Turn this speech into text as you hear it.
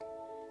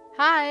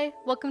Hi,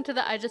 welcome to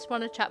the I Just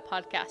Want to Chat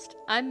podcast.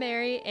 I'm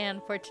Mary,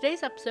 and for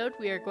today's episode,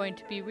 we are going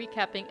to be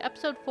recapping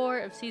episode 4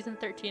 of season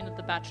 13 of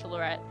The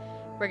Bachelorette.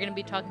 We're going to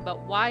be talking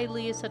about why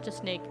Lee is such a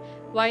snake,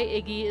 why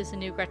Iggy is the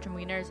new Gretchen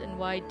Wieners, and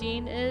why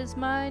Dean is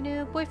my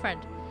new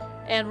boyfriend.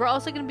 And we're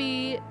also going to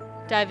be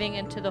diving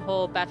into the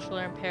whole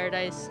Bachelor in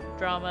Paradise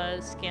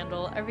drama,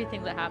 scandal,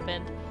 everything that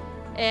happened.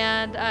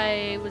 And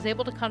I was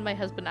able to con my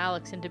husband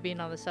Alex into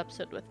being on this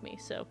episode with me,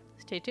 so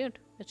stay tuned.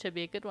 It should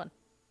be a good one.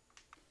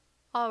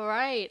 All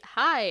right.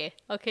 Hi.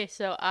 Okay,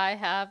 so I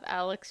have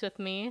Alex with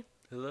me.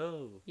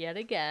 Hello. Yet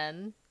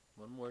again.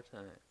 One more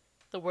time.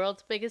 The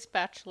world's biggest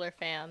Bachelor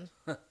fan.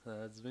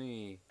 That's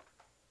me.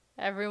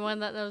 Everyone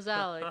that knows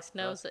Alex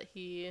knows that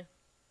he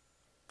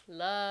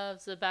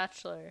loves The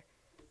Bachelor.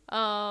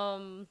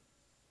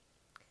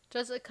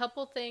 Just a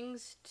couple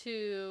things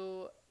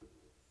to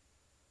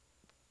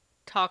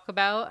talk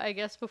about, I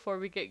guess, before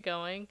we get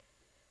going.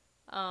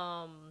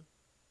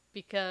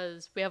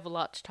 Because we have a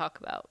lot to talk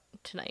about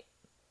tonight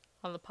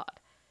on the pod.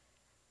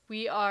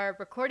 We are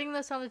recording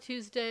this on a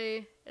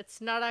Tuesday.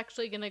 It's not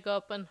actually going to go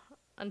up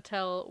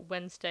until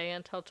Wednesday,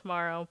 until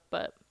tomorrow,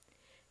 but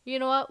you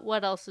know what?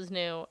 What else is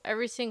new?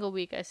 Every single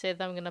week I say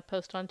that I'm going to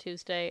post on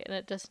Tuesday, and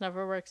it just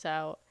never works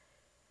out.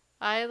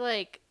 I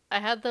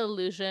had the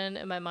illusion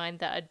in my mind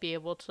that I'd be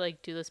able to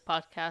do this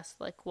podcast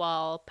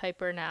while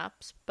Piper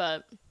naps,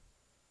 but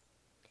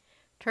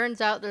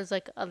turns out there's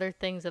other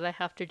things that I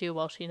have to do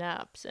while she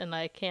naps, and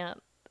I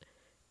can't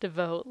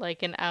devote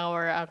an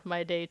hour out of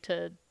my day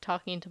to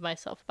talking to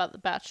myself about The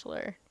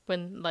Bachelor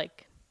when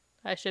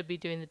I should be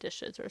doing the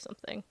dishes or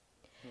something.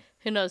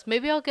 Who knows?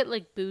 Maybe I'll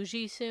get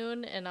bougie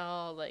soon and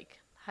I'll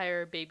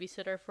hire a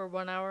babysitter for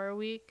 1 hour a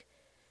week.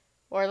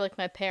 Or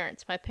my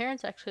parents. My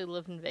parents actually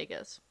live in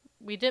Vegas.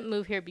 We didn't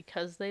move here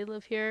because they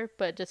live here,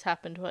 but it just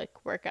happened to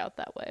work out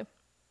that way.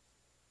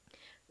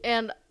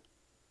 And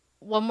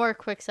one more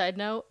quick side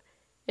note.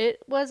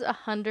 It was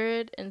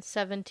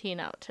 117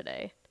 out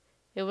today.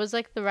 It was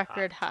the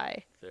record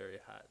high. Very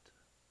hot.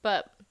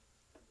 But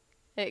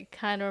it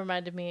kind of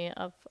reminded me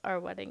of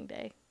our wedding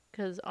day.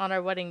 Because on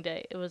our wedding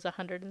day, it was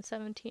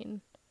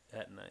 117.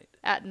 At night.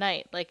 At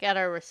night, at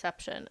our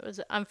reception.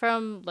 I'm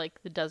from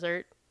the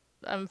desert.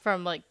 I'm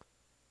from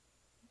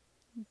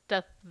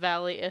Death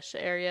Valley-ish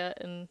area.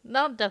 And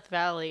not Death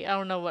Valley. I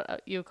don't know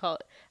what you call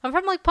it. I'm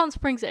from Palm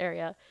Springs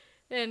area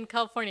in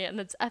California. And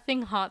it's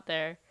effing hot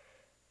there.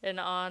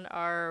 And on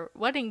our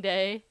wedding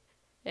day,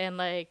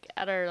 and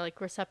at our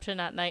reception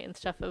at night and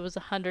stuff, it was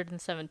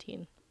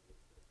 117.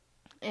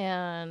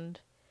 And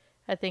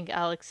I think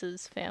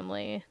Alex's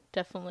family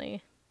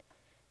definitely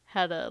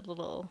had a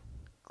little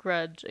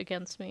grudge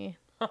against me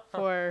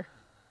for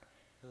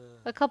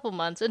a couple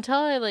months until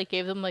I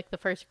gave them the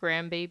first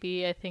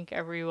grandbaby. I think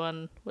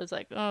everyone was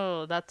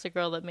oh, that's the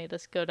girl that made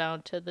us go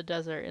down to the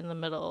desert in the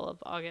middle of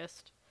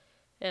August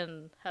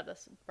and had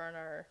us burn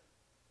our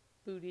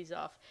booties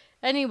off.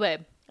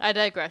 Anyway, I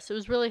digress. It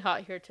was really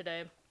hot here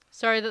today.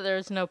 Sorry that there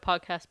is no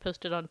podcast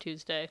posted on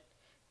Tuesday.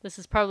 This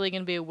is probably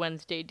going to be a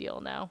Wednesday deal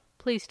now.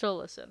 Please still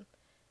listen.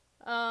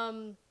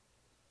 But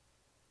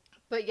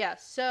yeah,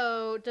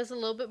 so just a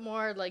little bit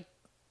more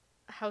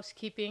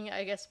housekeeping,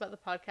 I guess, about the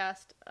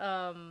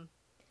podcast.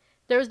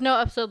 There was no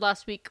episode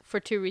last week for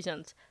 2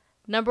 reasons.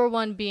 Number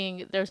one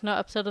being there's no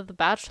episode of The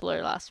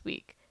Bachelor last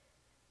week.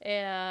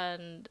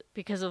 And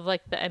because of the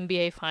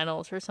NBA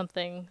finals or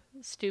something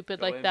stupid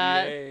Go like NBA.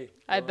 that.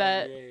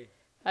 Go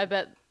I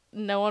bet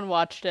no one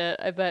watched it.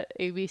 I bet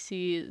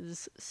ABC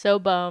is so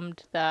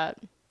bummed that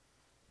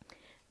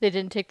they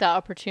didn't take the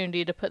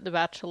opportunity to put The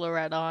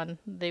Bachelorette on.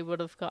 They would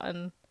have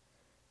gotten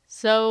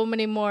so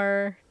many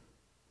more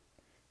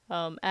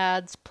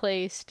ads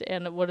placed,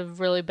 and it would have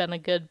really been a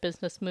good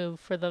business move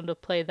for them to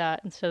play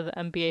that instead of the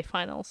NBA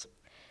finals.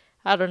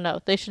 I don't know.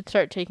 They should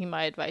start taking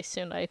my advice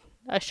soon. I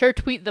sure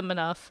tweet them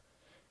enough.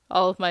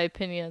 All of my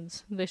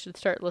opinions. They should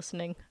start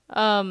listening.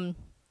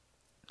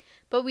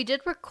 But we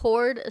did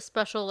record a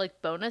special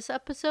bonus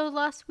episode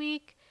last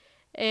week,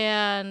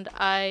 and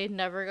I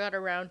never got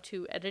around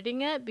to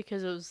editing it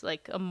because it was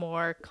a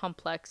more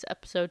complex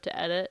episode to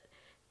edit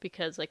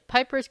because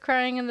Piper's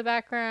crying in the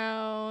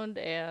background,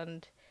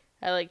 and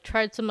I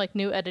tried some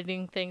new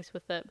editing things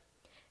with it.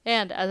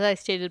 And as I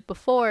stated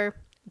before,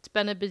 it's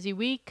been a busy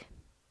week.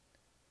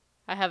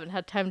 I haven't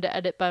had time to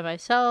edit by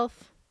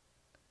myself.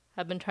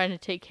 I've been trying to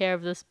take care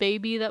of this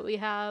baby that we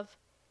have.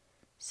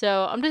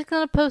 So I'm just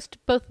going to post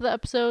both of the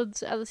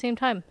episodes at the same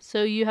time.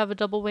 So you have a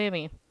double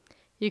whammy.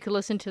 You could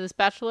listen to this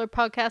Bachelor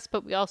podcast,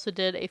 but we also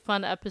did a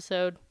fun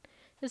episode.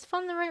 Is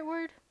fun the right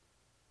word?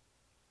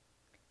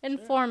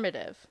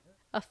 Informative.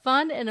 A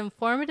fun and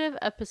informative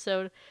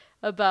episode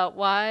about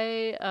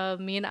why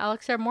me and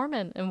Alex are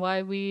Mormon and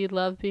why we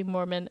love being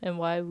Mormon and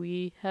why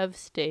we have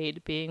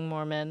stayed being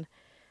Mormon.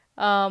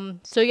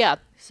 So yeah.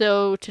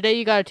 So today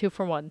you got a 2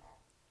 for 1.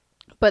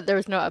 But there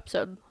was no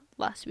episode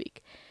last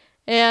week.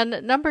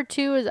 And number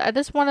 2 is I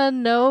just want to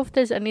know if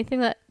there's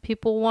anything that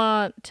people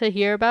want to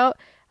hear about.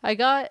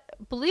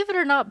 Believe it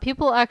or not,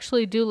 people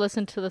actually do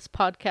listen to this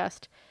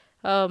podcast.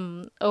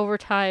 Over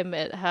time,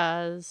 it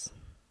has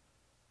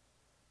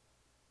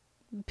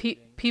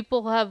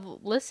people have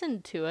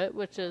listened to it,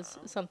 which is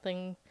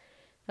something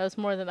that was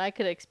more than I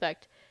could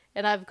expect.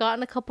 And I've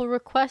gotten a couple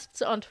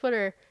requests on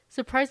Twitter,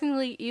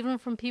 surprisingly, even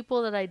from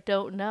people that I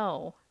don't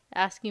know,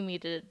 asking me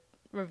to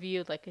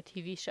review like a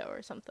TV show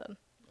or something.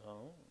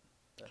 Oh,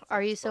 that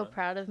Are you sounds so fun.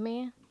 proud of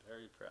me?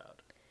 Very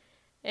proud.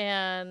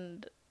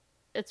 And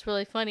it's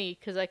really funny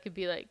because I could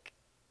be like,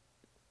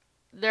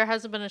 there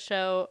hasn't been a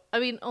show. I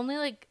mean, only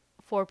like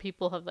 4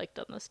 people have like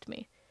done this to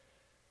me.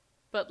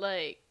 But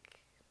like,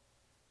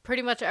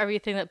 pretty much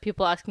everything that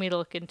people ask me to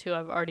look into,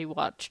 I've already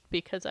watched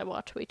because I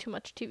watch way too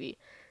much TV.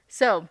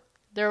 So,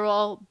 there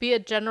will be a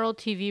general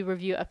TV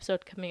review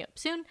episode coming up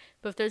soon.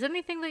 But if there's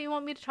anything that you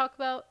want me to talk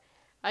about,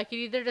 I could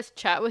either just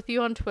chat with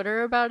you on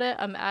Twitter about it.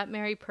 I'm at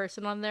Mary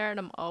Person on there, and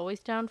I'm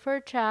always down for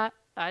a chat.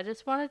 I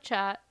just want to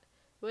chat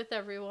with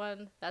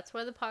everyone. That's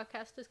why the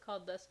podcast is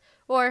called this.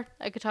 Or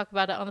I could talk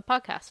about it on the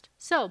podcast.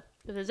 So,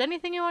 if there's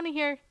anything you want to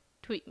hear,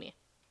 tweet me.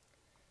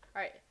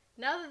 Alright,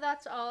 now that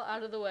that's all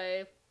out of the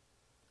way,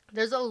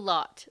 there's a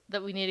lot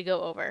that we need to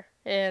go over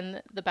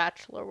in the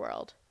Bachelor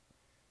world.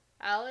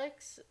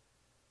 Alex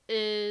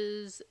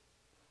is,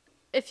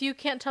 if you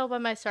can't tell by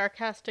my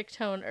sarcastic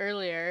tone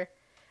earlier,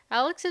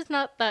 Alex is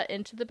not that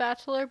into The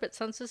Bachelor, but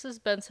since this has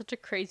been such a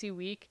crazy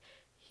week,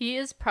 he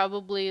is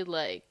probably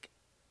like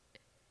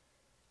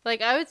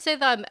I would say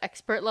that I'm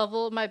expert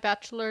level in my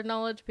Bachelor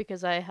knowledge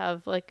because I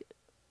have like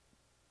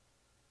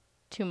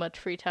too much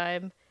free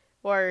time,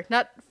 or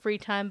not free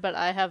time, but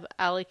I have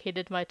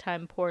allocated my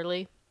time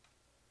poorly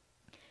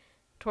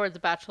towards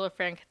the Bachelor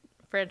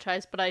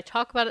franchise, but I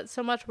talk about it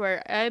so much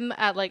where I'm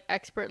at like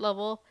expert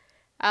level.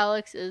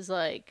 Alex is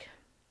like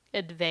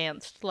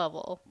advanced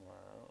level. Wow.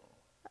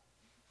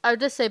 I would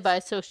just say by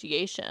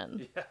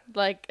association. Yeah.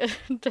 Like,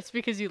 just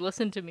because you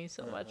listen to me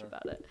so much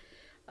about it.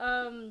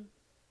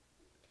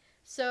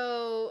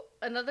 So,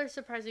 another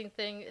surprising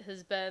thing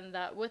has been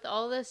that with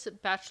all this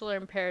Bachelor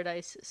in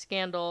Paradise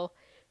scandal,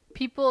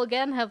 people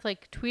again have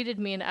like tweeted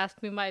me and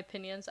asked me my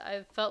opinions.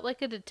 I've felt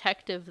like a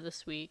detective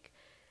this week.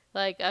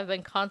 Like, I've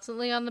been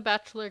constantly on the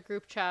Bachelor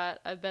group chat.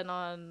 I've been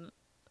on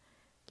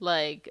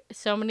like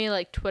so many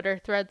like Twitter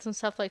threads and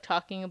stuff, like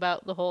talking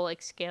about the whole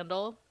like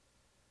scandal.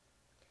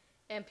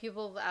 And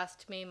people have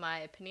asked me my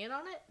opinion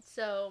on it.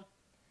 So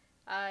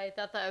I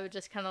thought that I would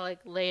just kind of like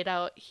lay it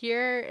out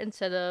here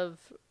instead of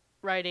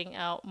writing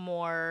out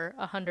more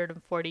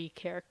 140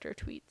 character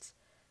tweets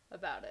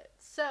about it.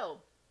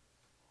 So,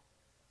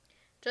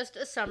 just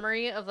a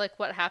summary of like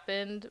what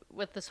happened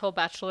with this whole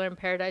Bachelor in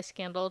Paradise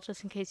scandal,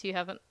 just in case you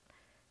haven't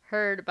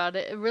heard about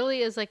it. It really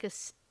is like a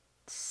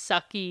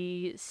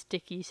sucky,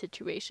 sticky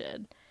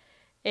situation.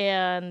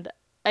 And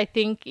I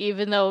think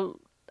even though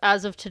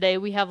as of today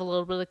we have a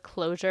little bit of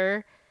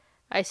closure,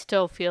 I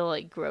still feel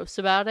like gross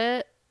about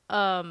it.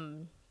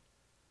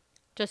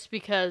 Just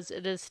because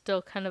it is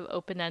still kind of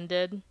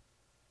open-ended.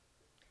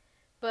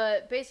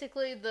 But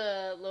basically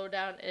the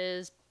lowdown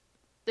is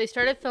they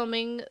started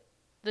filming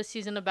the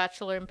season of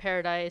Bachelor in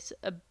Paradise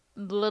a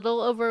little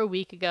over a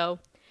week ago.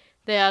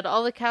 They had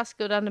all the cast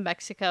go down to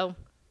Mexico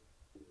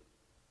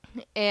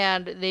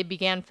and they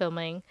began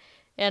filming.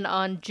 And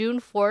on June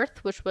 4th,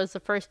 which was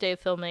the first day of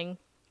filming,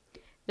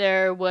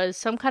 there was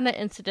some kind of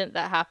incident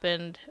that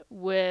happened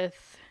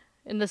with,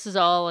 and this is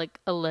all like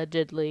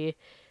allegedly,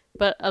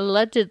 but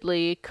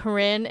allegedly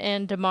Corinne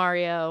and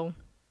Demario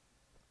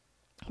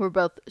were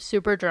both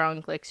super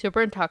drunk, like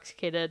super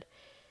intoxicated,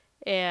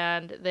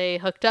 and they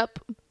hooked up.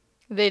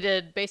 They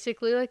did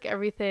basically like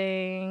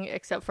everything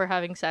except for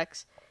having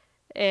sex.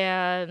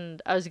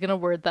 And I was going to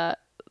word that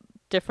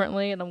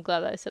differently, and I'm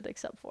glad I said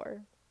except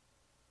for.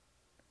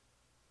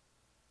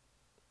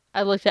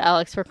 I looked at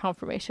Alex for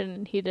confirmation,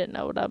 and he didn't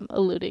know what I'm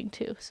alluding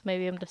to, so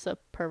maybe I'm just a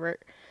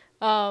pervert.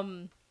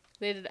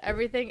 They did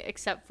everything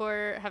except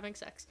for having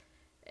sex.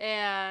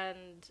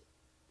 And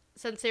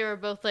since they were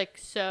both like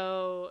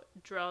so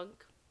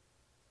drunk,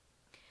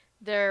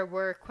 there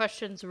were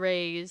questions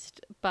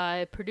raised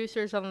by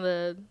producers on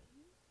the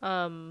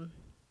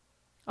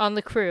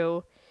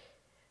crew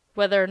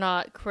whether or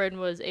not Corinne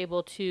was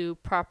able to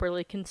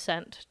properly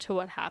consent to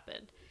what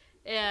happened.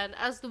 And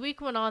as the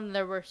week went on,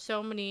 there were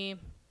so many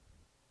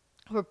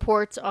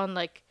reports on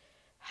like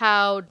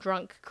how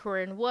drunk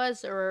Corinne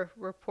was. There were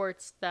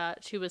reports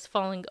that she was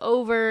falling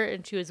over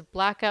and she was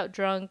blackout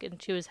drunk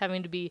and she was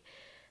having to be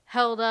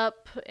held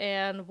up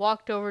and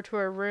walked over to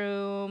her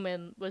room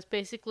and was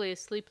basically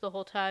asleep the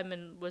whole time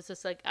and was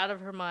just like out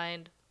of her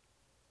mind.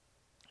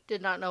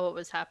 Did not know what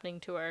was happening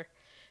to her.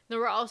 There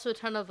were also a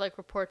ton of like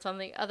reports on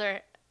the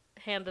other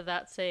hand of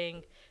that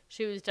saying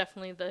she was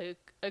definitely the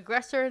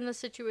aggressor in the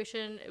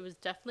situation. It was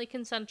definitely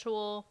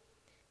consensual.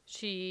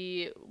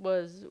 She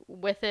was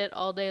with it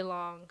all day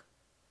long.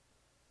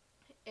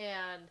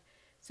 And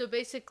so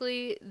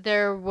basically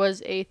there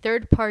was a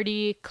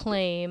third-party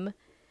claim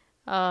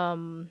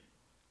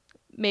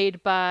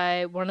made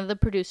by one of the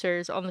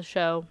producers on the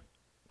show.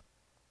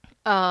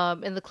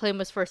 And the claim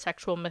was for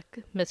sexual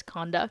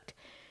misconduct.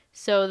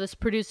 So this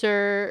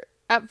producer,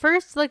 at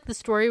first, like, the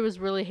story was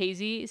really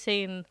hazy,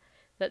 saying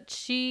that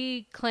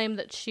she claimed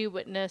that she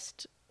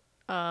witnessed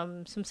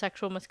some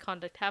sexual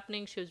misconduct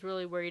happening. She was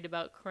really worried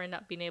about Corinne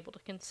not being able to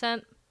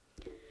consent.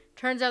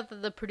 Turns out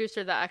that the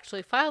producer that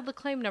actually filed the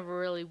claim never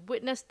really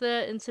witnessed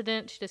the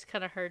incident. She just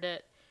kind of heard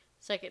it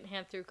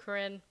secondhand through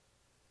Corinne.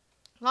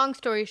 Long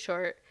story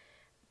short,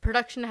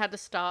 production had to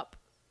stop,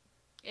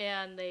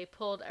 and they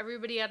pulled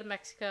everybody out of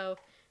Mexico.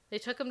 They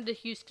took them to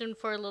Houston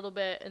for a little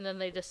bit, and then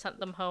they just sent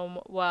them home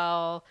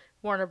while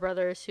Warner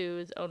Brothers, who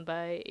is owned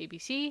by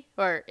ABC,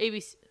 or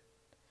ABC,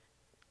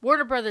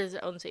 Warner Brothers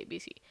owns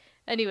ABC.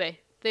 Anyway,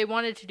 they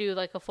wanted to do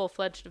like a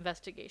full-fledged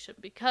investigation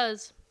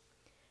because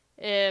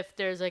if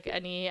there's like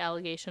any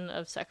allegation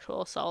of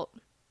sexual assault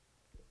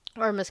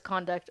or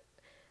misconduct,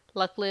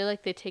 luckily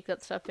like they take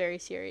that stuff very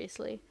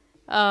seriously.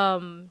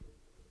 And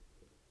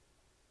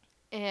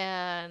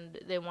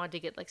they wanted to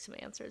get like some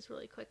answers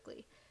really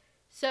quickly.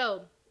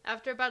 So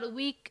after about a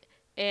week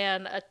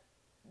and a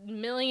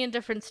million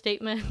different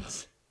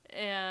statements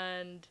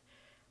and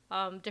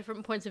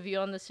different points of view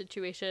on the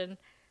situation,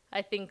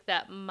 I think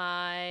that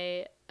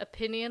my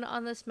opinion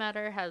on this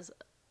matter has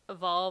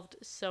evolved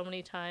so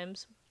many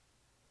times.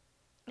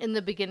 In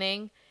the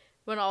beginning,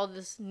 when all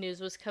this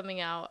news was coming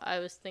out, I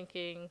was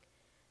thinking,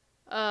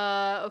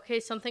 okay,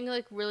 something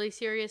like really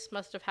serious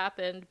must have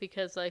happened,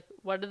 because like,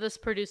 what did this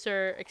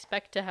producer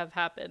expect to have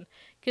happen?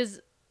 Because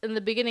in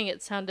the beginning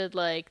it sounded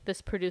like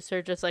this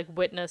producer just like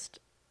witnessed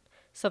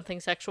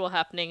something sexual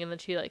happening, and then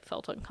she like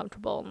felt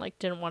uncomfortable and like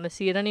didn't want to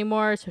see it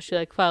anymore, so she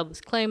like filed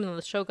this claim, and then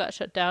the show got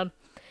shut down.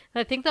 And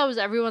I think that was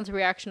everyone's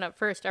reaction at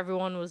first.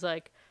 Everyone was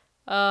like,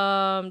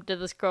 did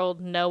this girl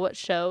know what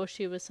show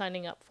she was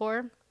signing up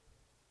for?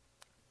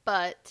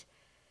 But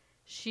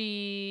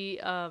she,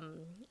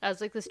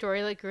 as like the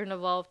story like grew and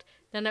evolved,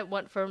 then it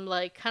went from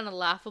like kind of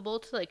laughable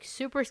to like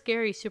super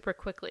scary super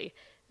quickly.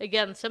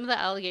 Again, some of the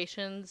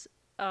allegations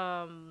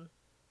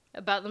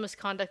about the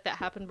misconduct that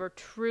happened were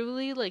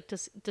truly like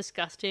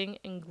disgusting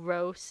and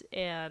gross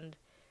and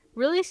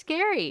really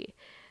scary.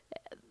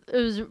 It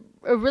was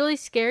a really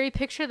scary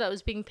picture that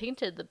was being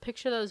painted. The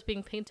picture that was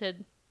being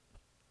painted,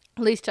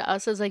 at least to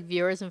us as like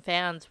viewers and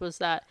fans, was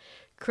that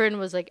Corinne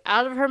was like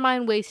out of her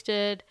mind,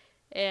 wasted.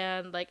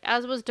 And like,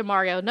 as was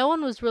DeMario. No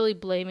one was really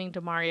blaming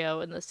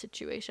DeMario in this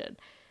situation.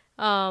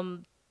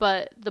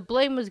 But the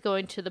blame was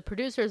going to the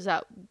producers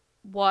that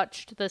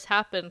watched this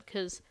happen,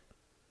 because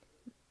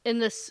in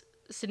this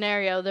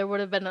scenario, there would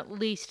have been at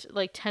least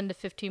like 10 to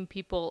 15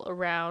 people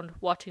around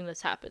watching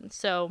this happen.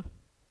 So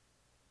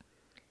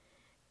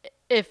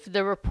if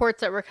the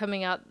reports that were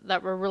coming out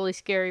that were really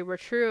scary were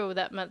true,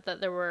 that meant that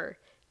there were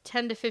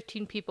 10 to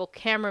 15 people,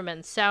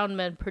 cameramen,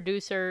 soundmen,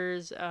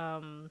 producers,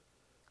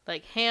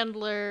 like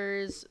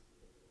handlers,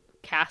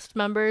 cast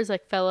members,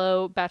 like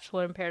fellow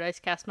Bachelor in Paradise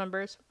cast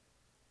members,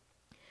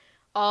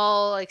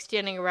 all like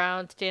standing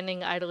around,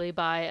 standing idly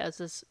by as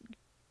this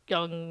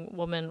young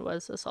woman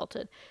was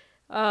assaulted.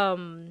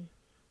 And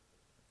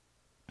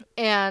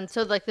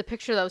so like the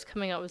picture that was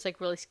coming out was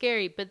like really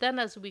scary. But then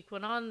as the week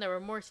went on, there were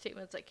more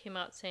statements that came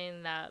out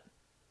saying that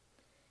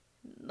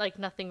like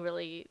nothing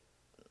really,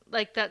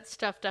 like that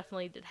stuff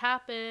definitely did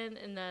happen.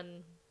 And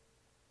then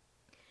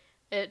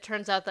it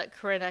turns out that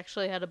Corinne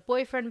actually had a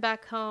boyfriend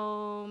back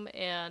home,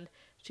 and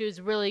she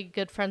was really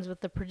good friends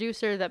with the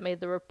producer that made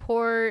the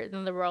report. And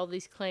then there were all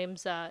these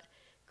claims that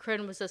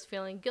Corinne was just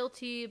feeling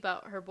guilty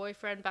about her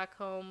boyfriend back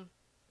home.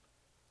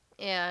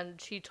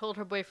 And she told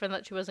her boyfriend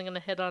that she wasn't going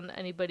to hit on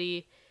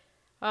anybody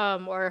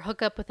or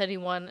hook up with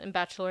anyone in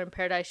Bachelor in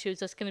Paradise. She was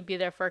just going to be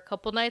there for a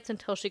couple nights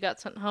until she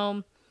got sent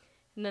home.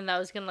 And then that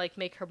was going to like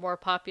make her more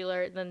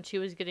popular. And then she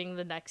was getting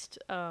the next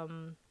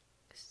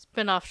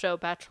spin-off show,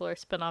 Bachelor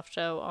spin-off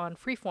show on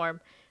Freeform,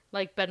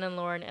 like Ben and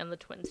Lauren and the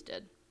twins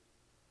did.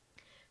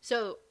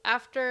 So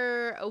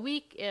after a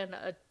week and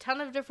a ton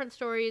of different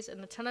stories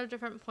and a ton of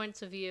different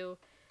points of view,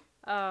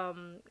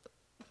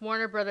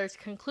 Warner Brothers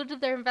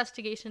concluded their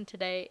investigation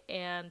today,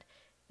 and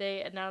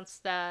they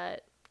announced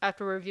that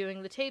after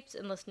reviewing the tapes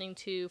and listening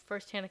to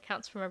firsthand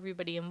accounts from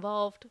everybody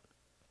involved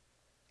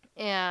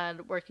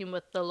and working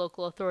with the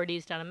local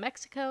authorities down in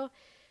Mexico,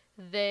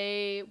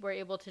 they were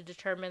able to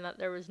determine that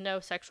there was no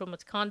sexual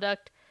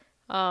misconduct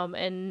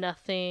and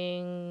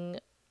nothing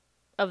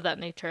of that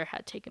nature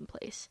had taken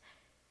place.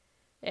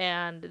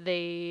 And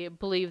they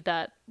believe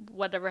that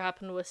whatever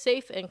happened was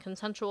safe and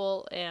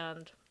consensual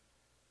and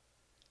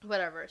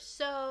whatever.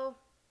 So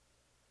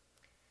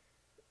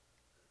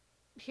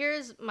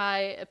here's my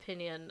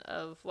opinion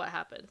of what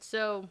happened.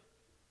 So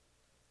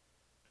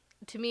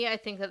to me, I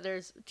think that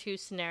there's two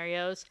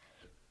scenarios.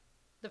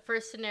 The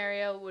first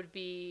scenario would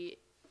be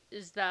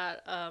is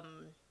that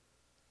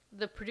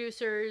the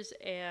producers,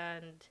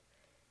 and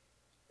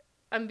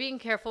I'm being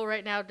careful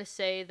right now to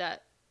say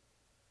that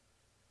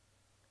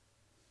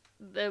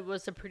it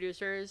was the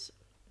producers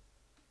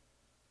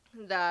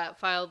that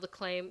filed the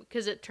claim,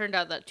 because it turned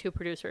out that two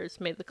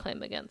producers made the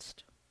claim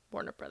against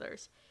Warner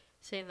Brothers,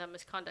 saying that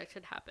misconduct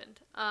had happened.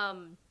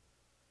 I'm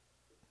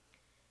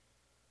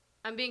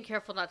being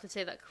careful not to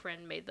say that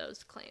Corinne made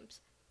those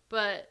claims,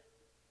 but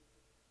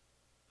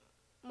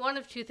one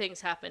of two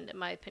things happened, in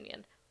my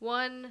opinion.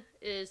 One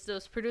is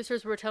those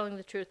producers were telling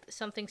the truth.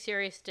 Something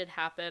serious did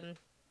happen.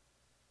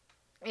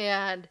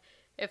 And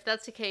if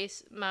that's the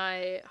case,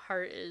 my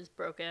heart is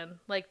broken.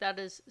 Like, that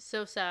is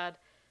so sad.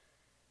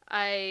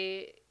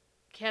 I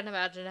can't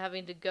imagine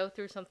having to go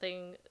through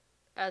something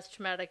as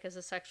traumatic as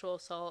a sexual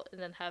assault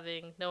and then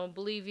having no one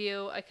believe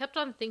you. I kept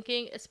on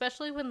thinking,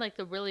 especially when like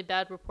the really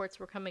bad reports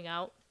were coming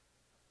out,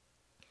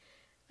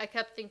 I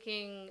kept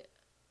thinking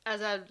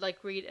as I'd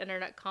like read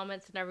internet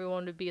comments and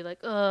everyone would be like,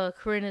 "Oh,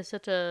 Corinne is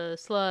such a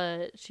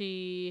slut.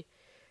 She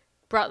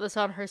brought this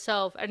on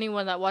herself."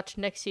 Anyone that watched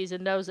next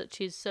season knows that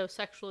she's so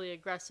sexually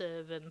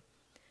aggressive and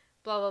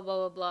blah blah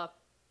blah blah blah.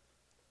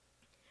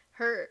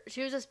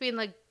 She was just being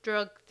like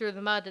dragged through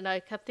the mud, and I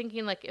kept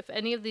thinking like, if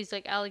any of these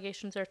like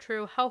allegations are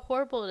true, how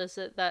horrible is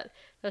it that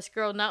this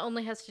girl not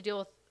only has to deal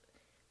with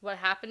what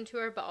happened to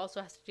her, but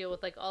also has to deal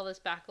with like all this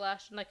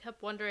backlash. And I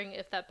kept wondering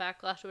if that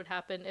backlash would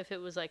happen if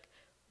it was like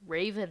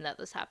Raven that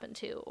this happened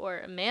to, or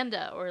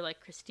Amanda, or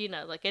like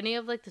Christina, like any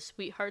of like the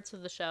sweethearts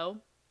of the show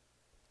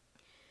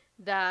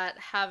that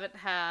haven't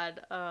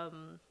had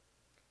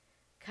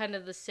kind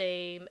of the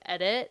same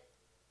edit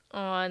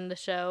on the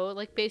show,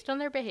 like based on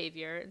their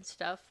behavior and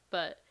stuff,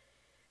 but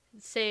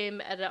same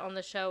edit on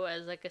the show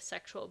as like a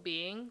sexual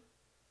being.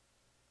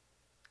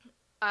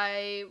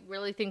 I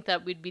really think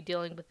that we'd be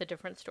dealing with a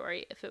different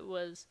story if it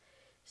was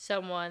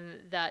someone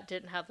that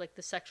didn't have like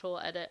the sexual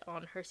edit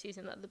on her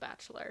season of The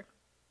Bachelor.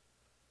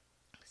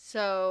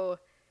 So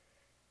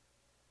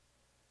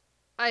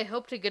I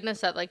hope to goodness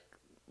that like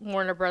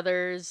Warner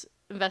Brothers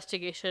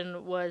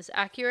investigation was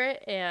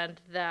accurate and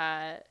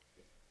that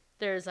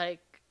there's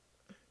like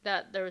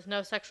that there was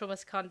no sexual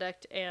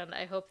misconduct, and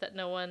I hope that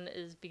no one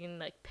is being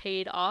like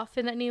paid off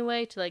in any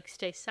way to like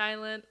stay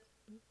silent.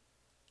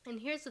 And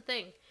here's the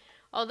thing.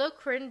 Although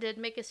Corinne did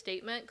make a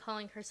statement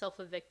calling herself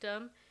a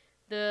victim,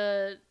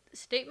 the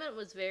statement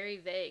was very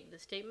vague. The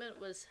statement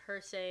was her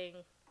saying,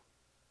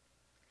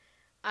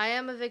 "I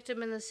am a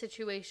victim in this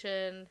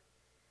situation.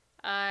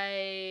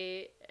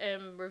 I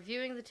am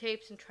reviewing the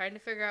tapes and trying to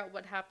figure out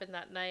what happened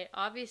that night.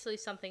 Obviously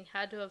something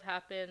had to have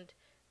happened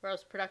or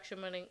else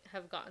production wouldn't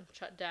have gotten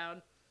shut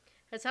down."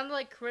 It sounded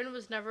like Corinne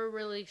was never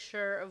really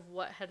sure of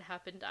what had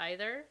happened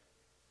either.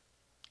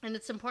 And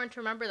it's important to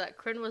remember that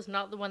Corinne was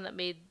not the one that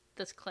made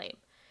this claim.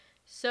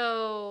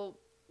 So,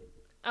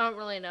 I don't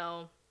really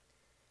know.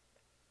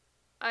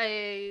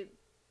 I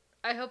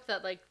hope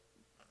that, like,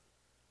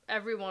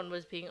 everyone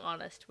was being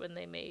honest when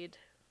they made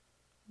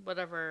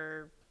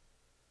whatever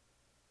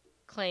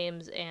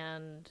claims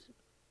and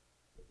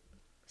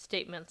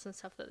statements and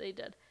stuff that they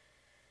did.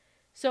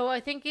 So, I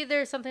think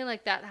either something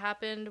like that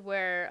happened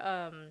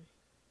where,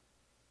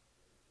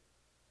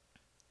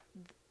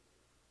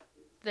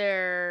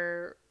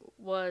 there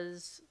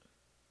was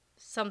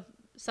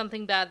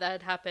something bad that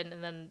had happened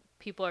and then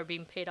people are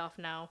being paid off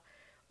now.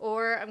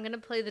 Or I'm going to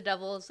play the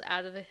devil's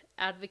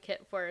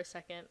advocate for a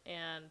second,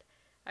 and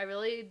I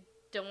really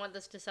don't want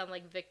this to sound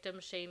like victim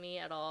shaming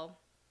at all.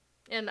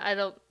 And I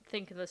don't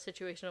think in this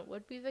situation it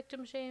would be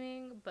victim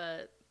shaming,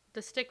 but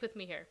just stick with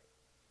me here.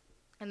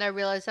 And I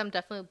realize I'm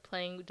definitely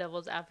playing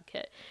devil's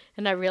advocate.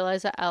 And I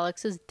realize that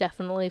Alex is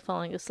definitely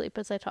falling asleep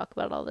as I talk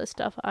about all this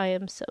stuff. I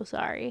am so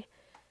sorry.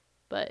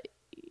 But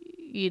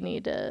you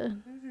need to...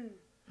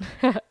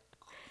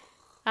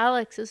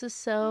 Alex, this is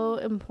so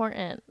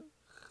important.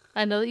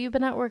 I know that you've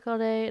been at work all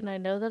day, and I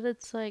know that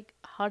it's like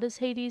hot as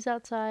Hades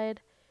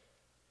outside.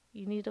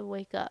 You need to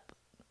wake up.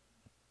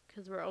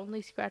 Because we're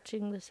only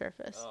scratching the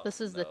surface. Oh, this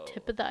is the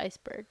tip of the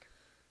iceberg.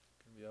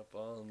 Could be up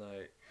all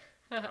night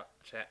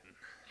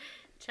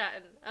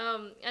chatting.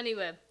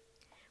 Anyway,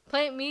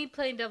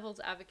 playing devil's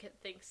advocate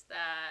thinks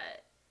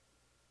that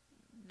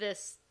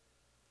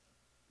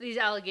these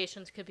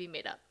allegations could be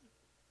made up.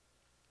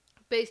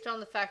 Based on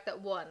the fact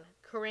that, one,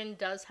 Corinne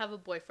does have a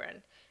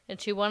boyfriend, and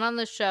she went on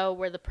the show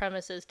where the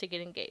premise is to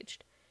get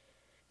engaged.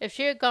 If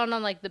she had gone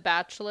on, like, The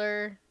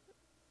Bachelor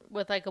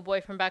with, like, a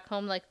boyfriend back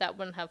home, like, that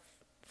wouldn't have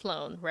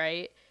flown,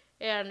 right?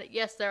 And,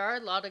 yes, there are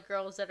a lot of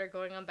girls that are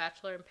going on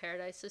Bachelor in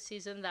Paradise this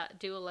season that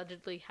do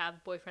allegedly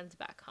have boyfriends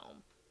back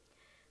home.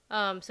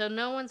 So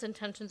no one's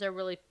intentions are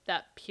really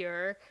that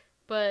pure,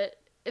 but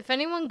if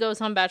anyone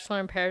goes on Bachelor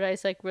in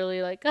Paradise, like,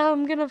 really, like, oh,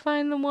 I'm gonna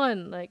find the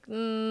one, like,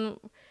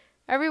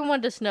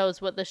 everyone just knows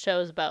what the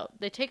show is about.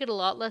 They take it a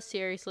lot less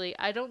seriously.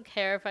 I don't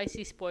care if I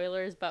see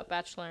spoilers about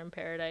Bachelor in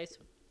Paradise.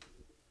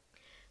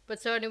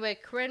 But so anyway,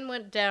 Corinne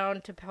went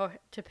down to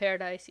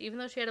Paradise, even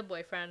though she had a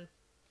boyfriend.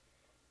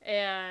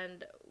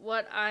 And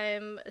what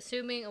I'm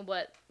assuming, and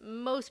what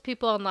most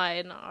people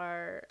online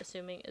are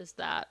assuming, is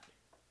that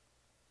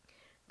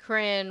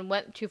Corinne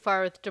went too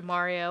far with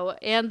DeMario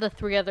and the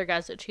 3 other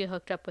guys that she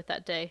hooked up with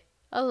that day.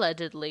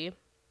 Allegedly.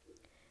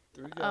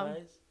 3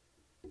 guys?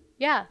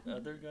 Yeah.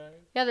 Other guys?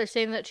 Yeah, they're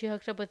saying that she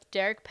hooked up with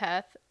Derek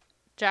Peth,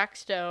 Jack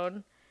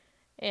Stone,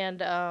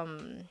 and,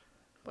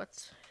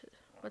 what's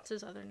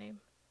his other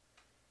name?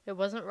 It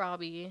wasn't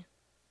Robbie.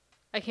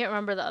 I can't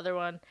remember the other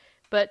one.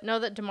 But know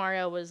that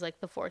DeMario was, like,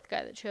 the 4th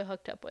guy that she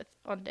hooked up with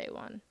on day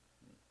 1.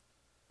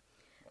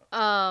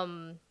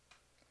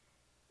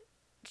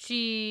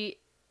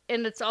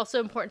 And it's also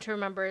important to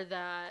remember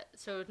that,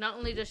 so not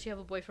only does she have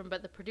a boyfriend,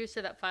 but the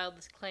producer that filed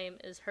this claim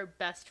is her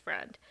best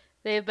friend.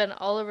 They have been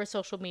all over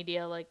social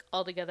media, like,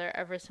 all together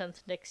ever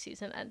since Nick's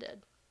season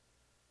ended.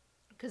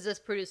 Because this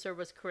producer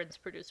was Corinne's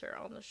producer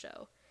on the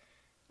show.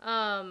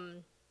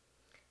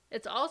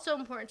 It's also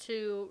important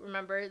to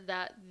remember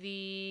that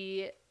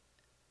the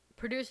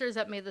producers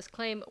that made this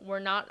claim were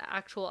not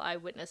actual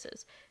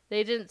eyewitnesses.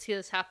 They didn't see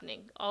this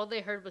happening. All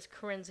they heard was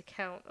Corinne's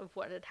account of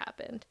what had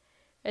happened.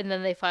 And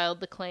then they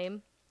filed the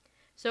claim.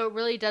 So it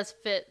really does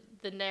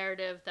fit the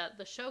narrative that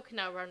the show can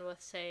now run with,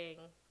 saying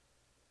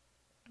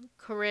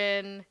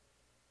Corinne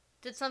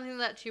did something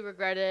that she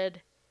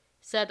regretted,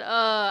 said,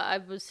 I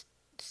was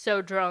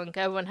so drunk.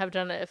 I wouldn't have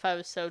done it if I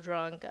was so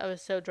drunk. I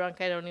was so drunk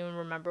I don't even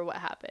remember what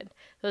happened.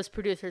 Those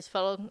producers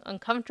felt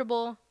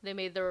uncomfortable. They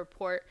made the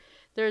report.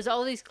 There's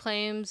all these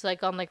claims,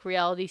 like, on, like,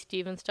 Reality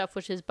Steve and stuff,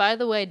 which is, by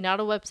the way, not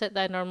a website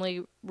that I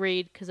normally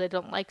read because I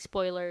don't like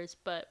spoilers,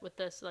 but with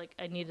this, like,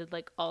 I needed,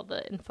 like, all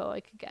the info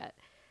I could get.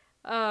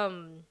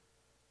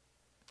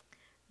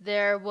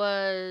 There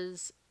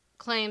was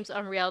claims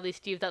on Reality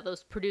Steve that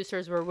those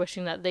producers were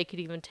wishing that they could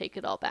even take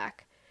it all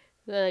back.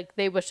 Like,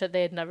 they wish that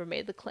they had never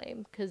made the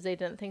claim because they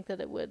didn't think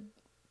that it would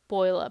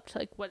boil up to,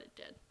 like, what it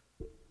did.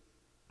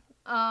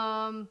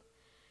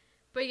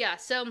 But yeah,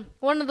 so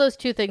one of those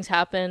two things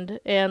happened,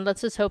 and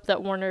let's just hope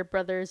that Warner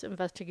Brothers'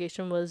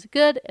 investigation was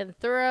good and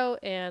thorough,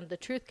 and the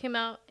truth came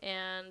out,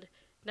 and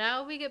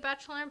now we get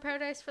Bachelor in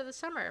Paradise for the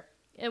summer.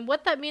 And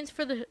what that means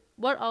for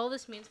what all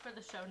this means for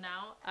the show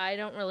now, I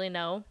don't really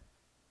know.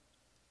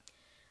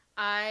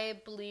 I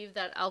believe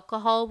that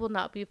alcohol will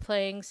not be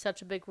playing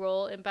such a big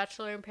role in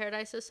Bachelor in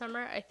Paradise this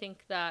summer. I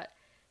think that,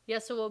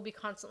 yes, it will be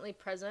constantly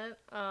present.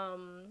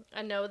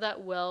 I know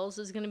that Wells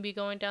is going to be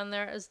going down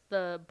there as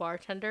the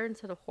bartender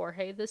instead of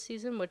Jorge this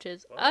season, which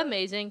is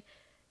amazing.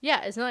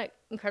 Yeah, isn't that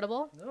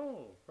incredible?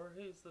 No,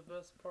 Jorge's the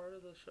best part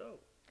of the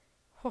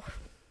show.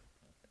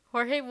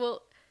 Jorge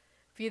will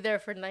be there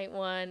for night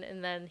one,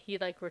 and then he,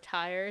 like,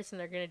 retires, and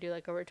they're going to do,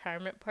 like, a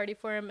retirement party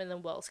for him, and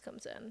then Wells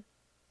comes in.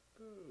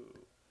 Ooh.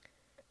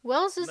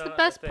 Wells is the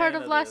best part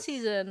of last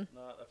season.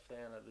 Not a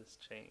fan of this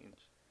change.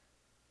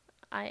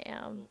 I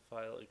am.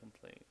 We'll file a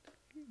complaint.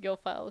 You'll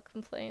file a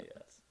complaint.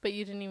 Yes. But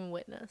you didn't even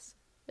witness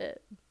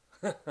it.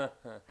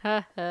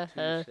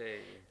 Touche.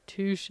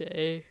 Touche.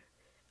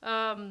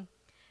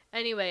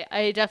 Anyway,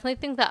 I definitely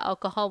think that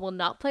alcohol will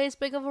not play as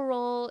big of a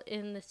role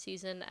in the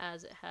season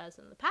as it has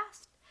in the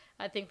past.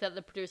 I think that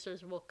the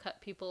producers will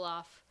cut people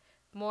off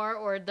more,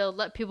 or they'll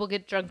let people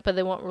get drunk, but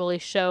they won't really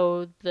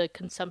show the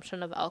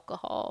consumption of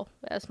alcohol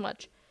as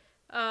much.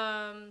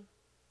 And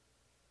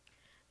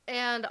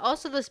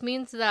also this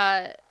means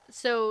that,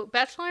 so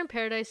Bachelor in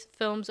Paradise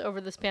films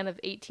over the span of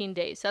 18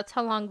 days. That's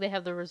how long they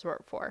have the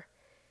resort for.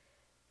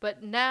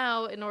 But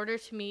now, in order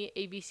to meet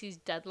ABC's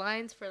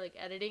deadlines for, like,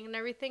 editing and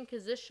everything,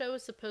 because this show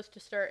is supposed to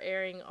start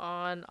airing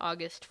on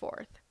August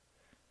 4th.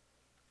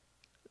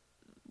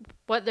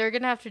 What they're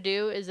going to have to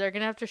do is they're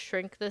going to have to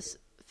shrink this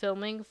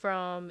filming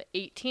from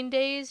 18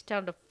 days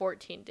down to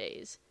 14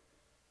 days.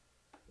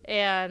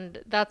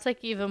 And that's,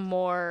 like, even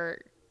more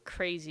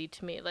crazy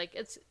to me. Like,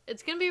 it's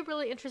going to be a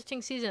really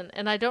interesting season.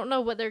 And I don't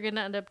know what they're going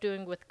to end up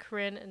doing with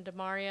Corinne and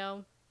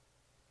DeMario.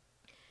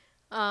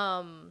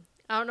 I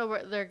don't know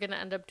what they're going to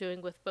end up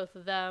doing with both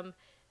of them.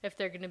 If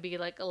they're going to be,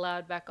 like,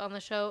 allowed back on the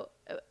show.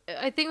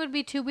 I think it would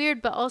be too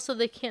weird, but also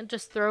they can't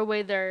just throw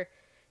away their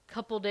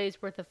couple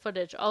days worth of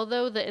footage.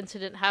 Although the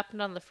incident happened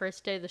on the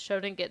first day, the show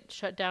didn't get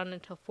shut down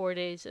until 4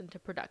 days into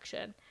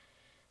production.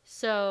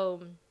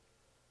 So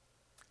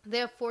they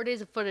have 4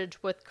 days of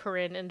footage with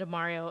Corinne and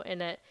DeMario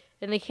in it,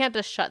 and they can't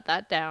just shut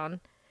that down.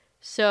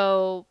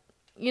 So,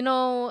 you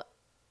know,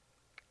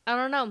 I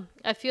don't know.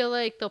 I feel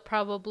like they'll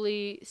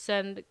probably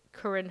send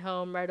Corinne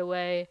home right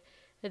away,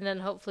 and then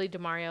hopefully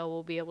DeMario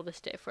will be able to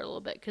stay for a little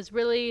bit, because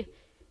really,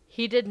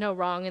 he did no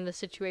wrong in the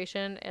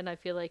situation, and I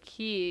feel like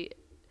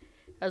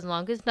as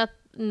long as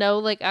no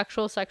like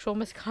actual sexual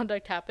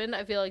misconduct happened,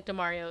 I feel like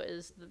DeMario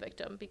is the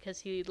victim, because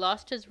he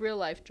lost his real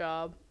life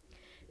job.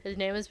 His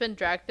name has been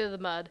dragged through the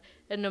mud,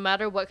 and no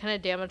matter what kind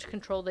of damage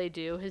control they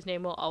do, his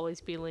name will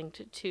always be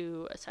linked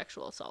to a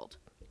sexual assault,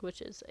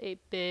 which is a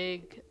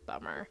big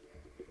bummer.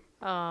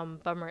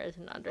 Bummer is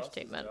an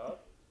understatement.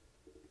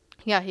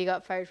 Yeah, he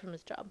got fired from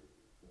his job.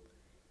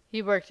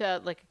 He worked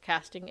at, like, a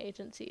casting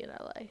agency in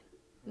LA,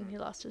 and he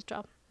lost his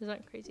job. Isn't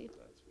that crazy?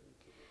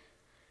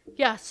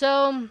 Yeah,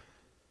 so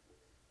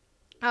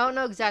I don't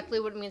know exactly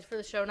what it means for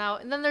the show now.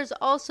 And then there's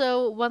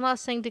also one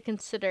last thing to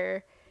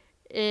consider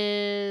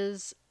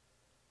is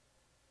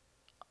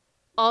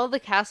all the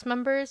cast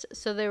members.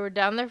 So they were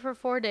down there for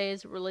 4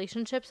 days.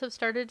 Relationships have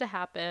started to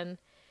happen.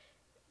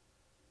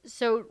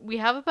 So we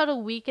have about a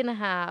week and a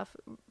half.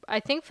 I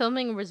think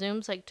filming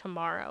resumes, like,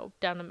 tomorrow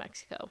down in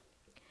Mexico.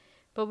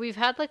 But we've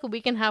had, like, a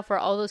week and a half where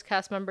all those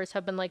cast members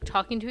have been, like,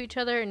 talking to each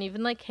other and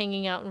even, like,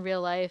 hanging out in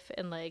real life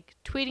and, like,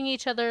 tweeting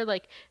each other.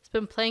 Like, it's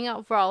been playing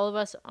out for all of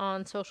us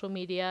on social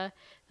media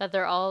that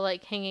they're all,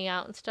 like, hanging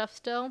out and stuff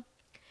still.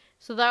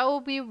 So that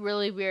will be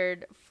really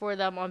weird for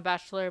them on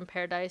Bachelor in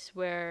Paradise,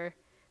 where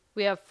we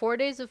we have 4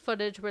 days of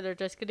footage where they're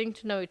just getting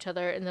to know each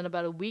other, and then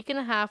about a week and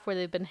a half where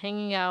they've been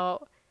hanging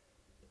out.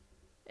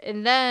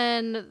 And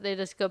then they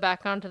just go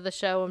back onto the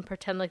show and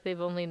pretend like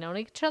they've only known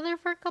each other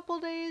for a couple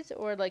days,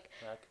 or like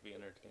That could be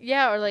entertaining.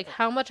 yeah, or like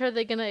how much are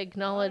they gonna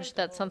acknowledge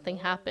that something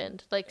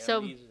happened? Like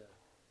so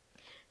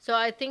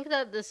I think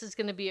that this is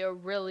gonna be a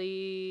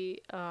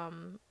really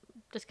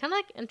just kind of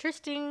like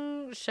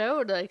interesting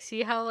show to like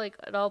see how like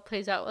it all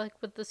plays out like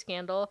with the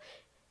scandal.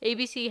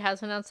 ABC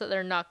has announced that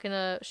they're not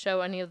gonna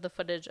show any of the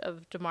footage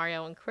of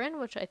Demario and Corinne,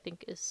 which I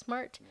think is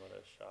smart. What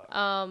a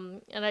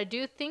shock. And I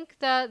do think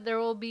that there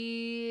will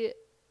be,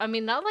 I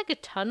mean, not like a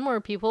ton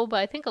more people, but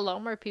I think a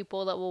lot more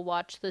people that will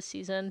watch this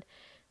season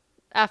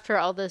after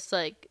all this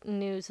like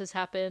news has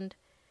happened,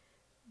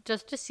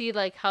 just to see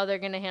like how they're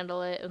gonna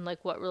handle it and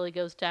like what really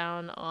goes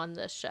down on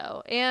this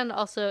show. And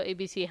also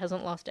ABC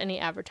hasn't lost any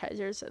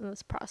advertisers in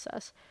this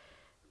process,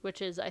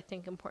 which is I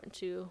think important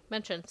to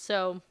mention.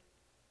 So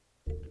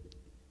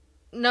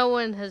no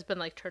one has been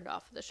like turned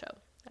off of the show,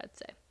 I'd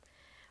say.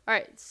 All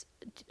right,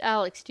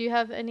 Alex, do you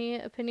have any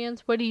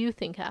opinions? What do you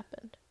think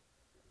happened?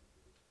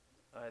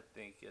 I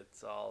think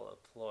it's all a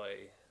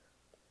ploy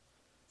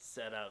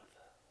set up.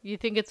 You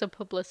think it's a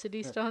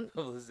publicity stunt?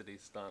 Publicity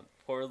stunt.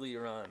 Poorly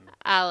run.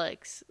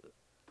 Alex,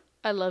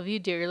 I love you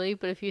dearly,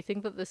 but if you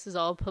think that this is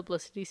all a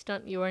publicity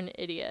stunt, you are an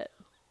idiot.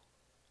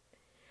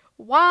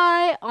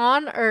 Why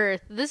on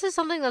earth? This is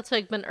something that's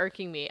like been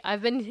irking me.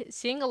 I've been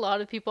seeing a lot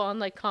of people on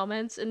like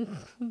comments, and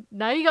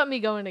now you got me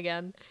going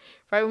again.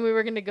 Right when we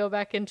were going to go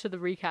back into the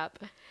recap.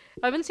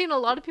 I've been seeing a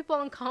lot of people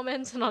on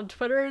comments and on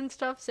Twitter and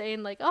stuff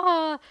saying like,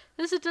 oh,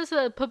 this is just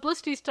a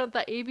publicity stunt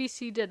that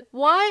ABC did.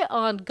 Why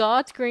on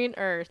God's green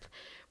earth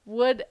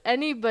would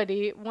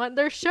anybody want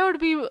their show to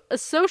be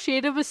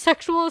associated with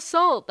sexual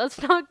assault?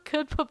 That's not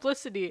good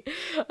publicity.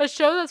 A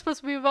show that's supposed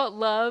to be about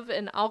love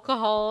and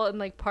alcohol and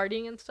like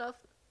partying and stuff.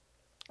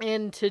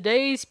 In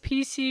today's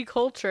PC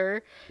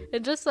culture,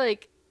 and just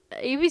like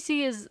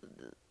ABC is,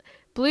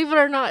 believe it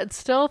or not, it's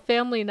still a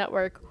family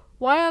network.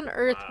 Why on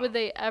earth would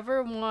they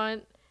ever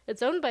want,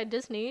 it's owned by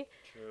Disney.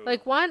 True.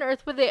 Like, why on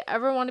earth would they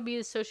ever want to be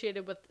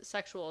associated with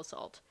sexual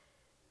assault?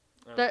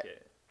 Okay.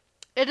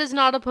 It is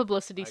not a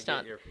publicity I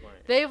stunt. get your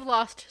point. They've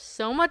lost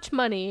so much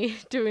money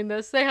doing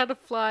this. They had to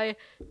fly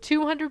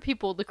 200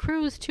 people. The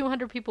crew is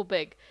 200 people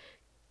big.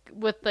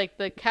 With like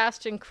the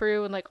cast and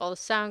crew and like all the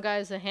sound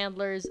guys, the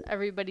handlers,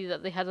 everybody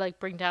that they had to like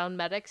bring down,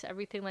 medics,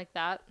 everything like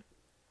that.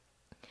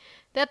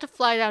 They had to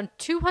fly down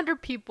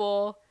 200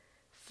 people,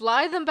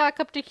 fly them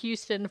back up to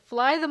Houston,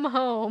 fly them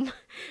home,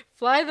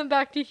 fly them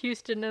back to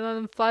Houston, and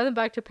then fly them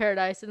back to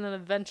Paradise, and then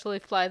eventually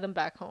fly them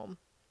back home.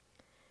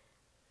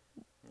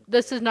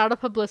 This is not a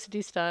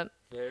publicity stunt.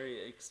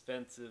 Very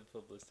expensive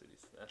publicity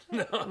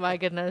stunt. No. My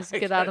goodness,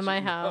 get out of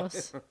my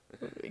house.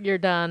 You're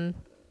done.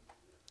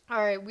 All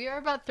right, we are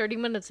about 30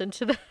 minutes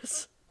into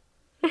this.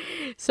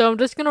 So I'm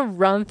just going to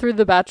run through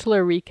the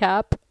Bachelor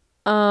recap.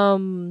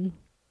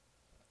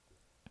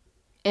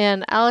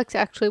 And Alex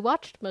actually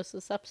watched most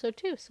of this episode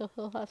too, so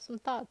he'll have some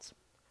thoughts.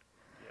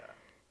 Yeah.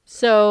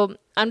 So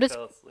Fell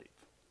asleep.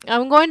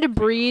 I'm going to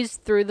breeze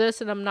through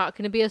this, and I'm not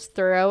going to be as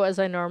thorough as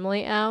I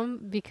normally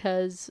am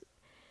because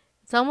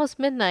it's almost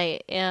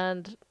midnight,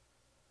 and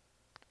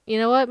you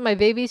know what? My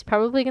baby's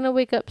probably going to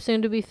wake up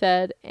soon to be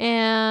fed,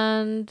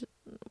 and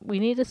we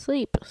need to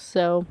sleep,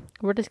 so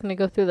we're just going to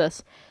go through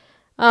this.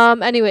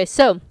 Anyway,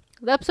 so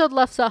the episode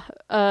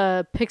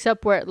picks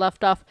up where it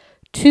left off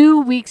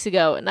 2 weeks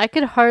ago, and I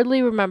could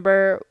hardly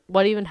remember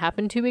what even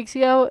happened 2 weeks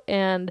ago,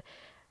 and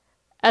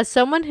as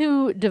someone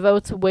who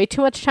devotes way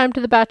too much time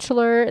to The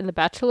Bachelor and The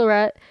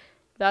Bachelorette,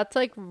 that's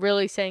like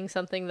really saying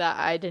something that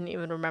I didn't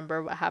even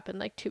remember what happened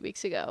like 2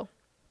 weeks ago.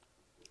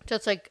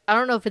 Just like, I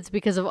don't know if it's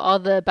because of all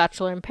the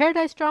Bachelor in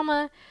Paradise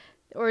drama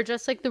or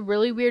just like the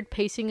really weird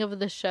pacing of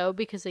the show,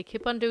 because they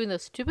keep on doing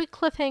those stupid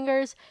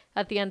cliffhangers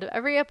at the end of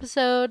every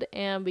episode,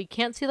 and we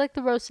can't see like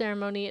the rose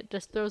ceremony. It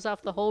just throws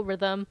off the whole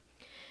rhythm.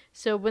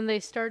 So when they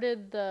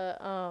started the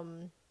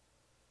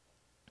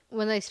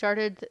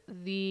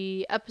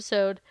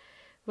episode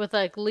with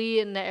like Lee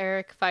and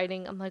Eric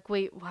fighting, I'm like,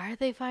 wait, why are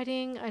they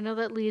fighting? I know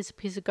that Lee is a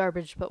piece of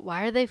garbage, but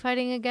why are they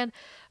fighting again?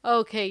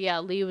 Okay,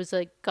 yeah, Lee was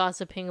like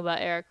gossiping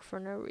about Eric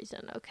for no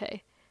reason.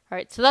 Okay. All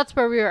right, so that's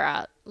where we were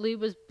at. Lee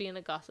was being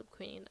a gossip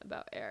queen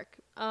about Eric.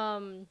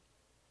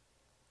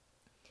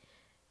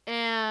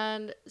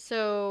 And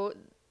so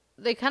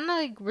they kind of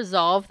like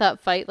resolve that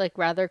fight like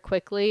rather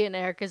quickly, and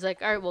Eric is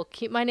like, all right, well,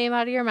 keep my name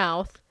out of your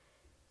mouth,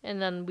 and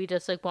then we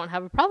just like won't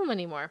have a problem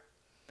anymore.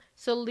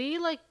 So Lee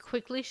like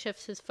quickly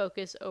shifts his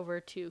focus over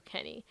to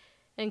Kenny,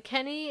 and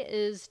Kenny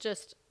is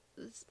just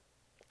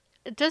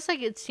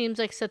like, it seems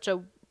like such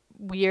a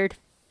weird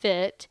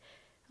fit,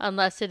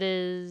 unless it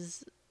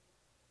is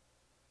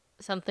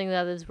something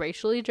that is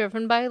racially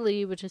driven by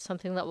Lee, which is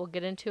something that we'll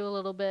get into a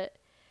little bit.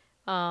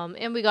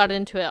 And we got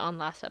into it on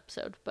last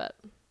episode, but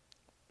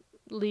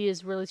Lee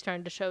is really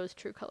starting to show his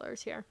true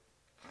colors here.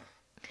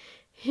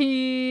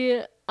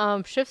 He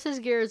shifts his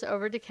gears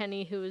over to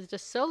Kenny, who is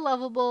just so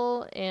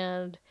lovable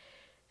and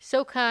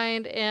So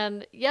kind.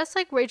 And yes,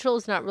 like Rachel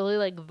is not really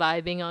like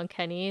vibing on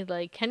Kenny.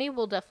 Like Kenny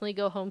will definitely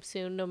go home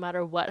soon no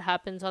matter what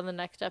happens on the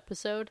next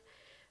episode.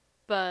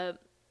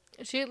 But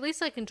she at least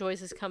like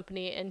enjoys his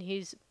company, and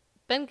he's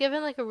been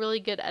given like a really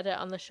good edit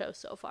on the show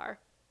so far.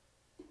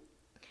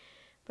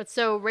 But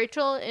so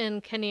Rachel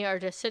and Kenny are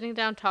just sitting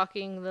down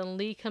talking. Then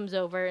Lee comes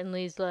over, and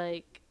Lee's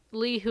like,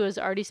 Lee, who has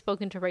already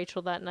spoken to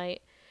Rachel that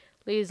night,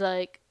 Lee's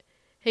like,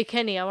 hey,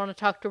 Kenny, I want to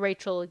talk to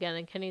Rachel again.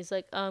 And Kenny's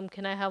like,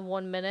 can I have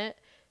 1 minute?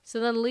 So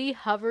then Lee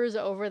hovers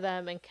over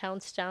them and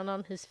counts down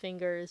on his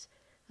fingers,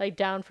 like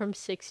down from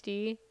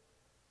 60.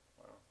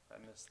 Well, I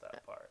missed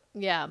that part.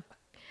 Yeah.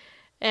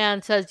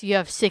 And says, you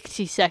have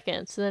 60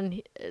 seconds.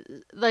 And then,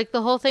 like,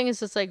 the whole thing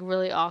is just, like,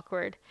 really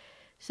awkward.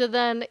 So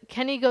then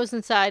Kenny goes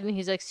inside and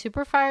he's like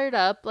super fired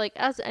up, like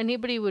as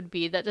anybody would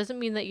be. That doesn't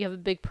mean that you have a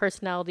big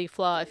personality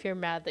flaw if you're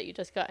mad that you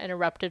just got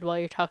interrupted while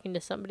you're talking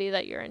to somebody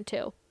that you're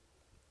into.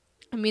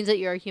 It means that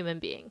you're a human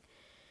being.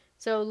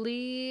 So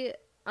Lee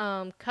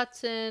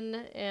cuts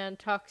in and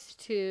talks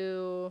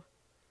to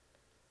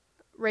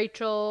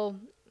Rachel,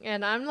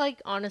 and I'm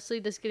like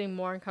honestly just getting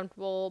more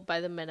uncomfortable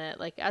by the minute.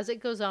 Like as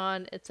it goes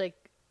on, it's like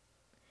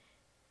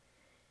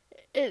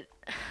it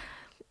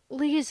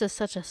Lee is just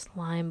such a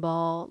slime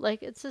ball.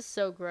 Like, it's just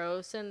so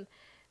gross. And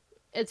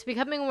it's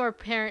becoming more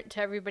apparent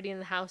to everybody in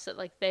the house that,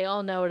 like, they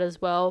all know it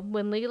as well.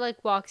 When Lee,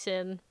 like, walks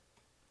in,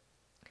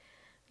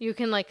 you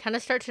can, like, kind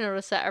of start to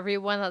notice that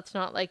everyone that's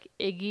not, like,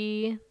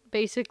 Iggy,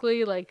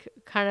 basically, like,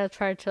 kind of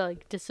try to,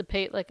 like,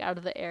 dissipate, like, out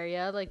of the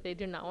area. Like, they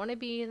do not want to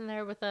be in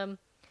there with them.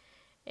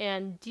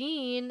 And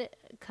Dean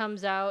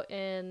comes out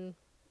in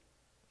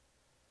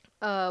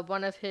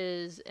one of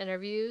his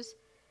interviews,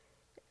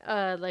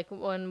 like,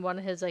 one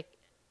of his, like,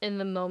 in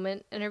the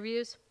moment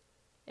interviews,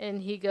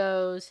 and he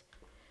goes,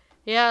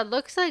 yeah, it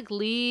looks like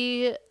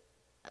Lee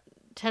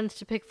tends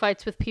to pick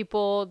fights with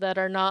people that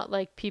are not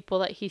like people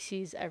that he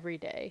sees every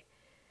day.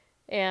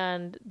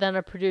 And then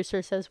a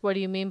producer says, what do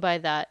you mean by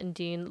that? And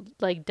Dean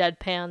like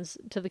deadpans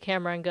to the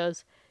camera and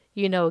goes,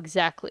 you know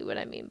exactly what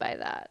I mean by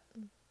that.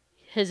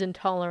 His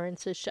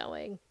intolerance is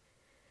showing.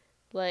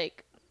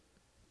 Like,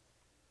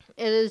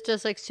 it is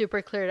just like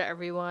super clear to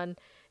everyone.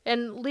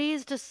 And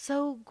Lee's just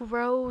so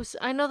gross.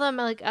 I know that I'm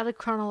like out of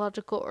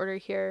chronological order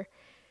here.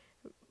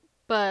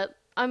 But,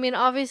 I mean,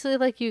 obviously,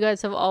 like, you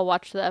guys have all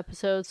watched the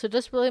episode. So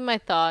just really my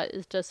thought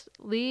is just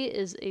Lee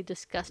is a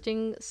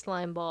disgusting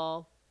slime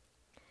ball.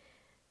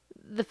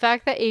 The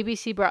fact that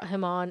ABC brought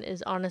him on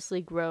is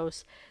honestly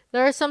gross.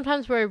 There are some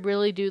times where I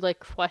really do, like,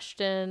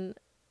 question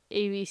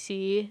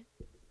ABC.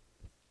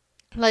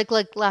 Like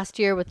last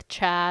year with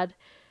Chad.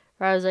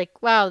 Where I was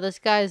like, wow, this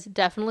guy's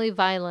definitely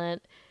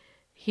violent.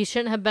 He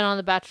shouldn't have been on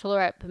The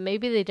Bachelorette, but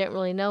maybe they didn't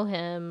really know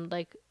him,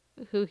 like,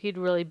 who he'd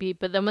really be.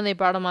 But then when they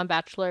brought him on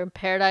Bachelor in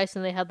Paradise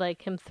and they had,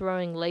 like, him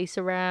throwing lace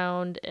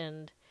around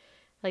and,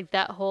 like,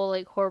 that whole,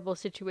 like, horrible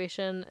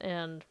situation,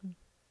 and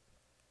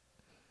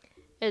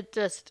it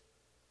just,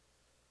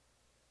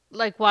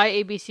 like, why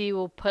ABC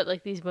will put,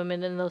 like, these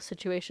women in those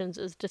situations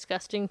is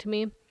disgusting to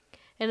me.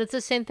 And it's the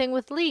same thing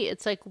with Lee.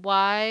 It's like,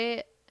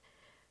 why...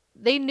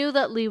 They knew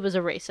that Lee was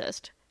a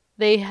racist.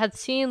 They had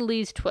seen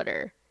Lee's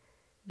Twitter.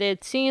 They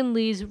had seen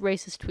Lee's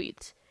racist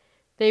tweets.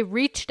 They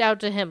reached out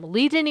to him.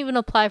 Lee didn't even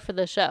apply for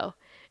the show.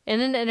 In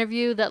an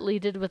interview that Lee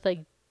did with,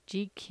 like,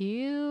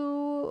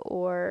 GQ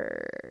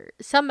or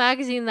some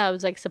magazine that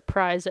was, like,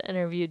 surprised that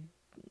interviewed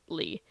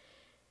Lee,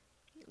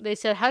 they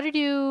said, how did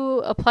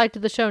you apply to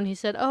the show? And he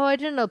said, oh, I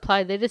didn't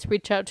apply. They just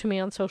reached out to me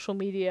on social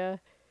media,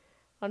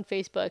 on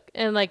Facebook.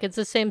 And, like, it's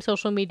the same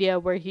social media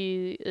where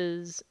he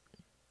is,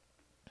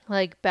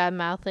 like,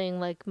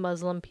 bad-mouthing, like,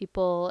 Muslim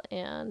people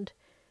and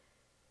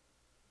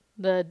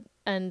the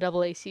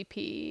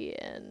NAACP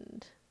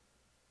and,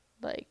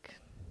 like,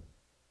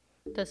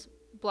 just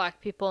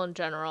black people in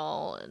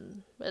general.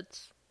 And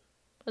it's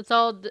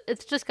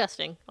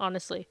disgusting,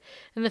 honestly.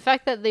 And the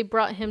fact that they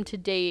brought him to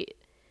date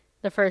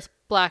the first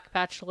black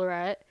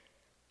bachelorette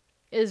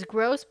is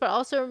gross, but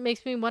also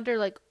makes me wonder,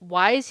 like,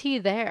 why is he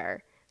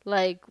there?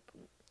 Like,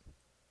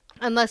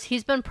 unless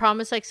he's been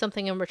promised, like,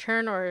 something in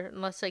return, or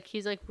unless, like,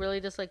 he's, like, really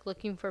just, like,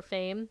 looking for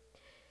fame.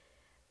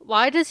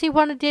 Why does he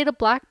want to date a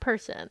black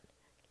person?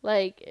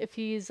 Like, if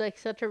he's, like,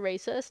 such a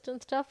racist and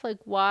stuff, like,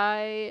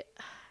 why?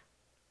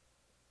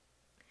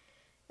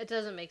 It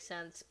doesn't make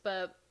sense.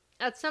 But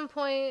at some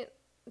point,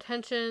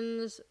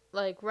 tensions,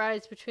 like,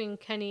 rise between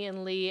Kenny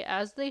and Lee,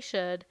 as they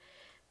should.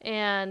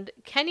 And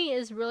Kenny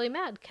is really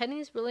mad.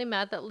 Kenny's really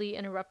mad that Lee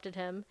interrupted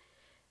him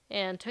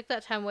and took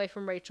that time away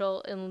from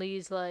Rachel. And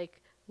Lee's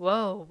like,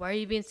 whoa, why are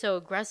you being so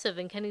aggressive?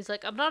 And Kenny's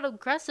like, I'm not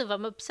aggressive.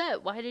 I'm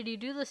upset. Why did you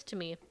do this to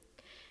me?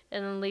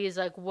 And then Lee's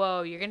like,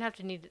 whoa, you're going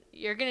to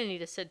need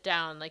to sit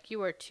down. Like,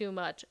 you are too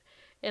much.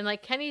 And,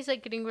 like, Kenny's,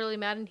 like, getting really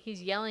mad and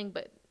he's yelling,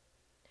 but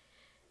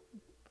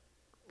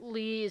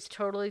Lee is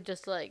totally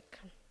just, like,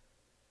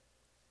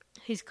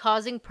 he's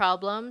causing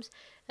problems,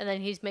 and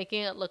then he's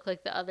making it look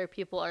like the other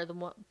people are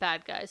the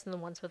bad guys and the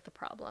ones with the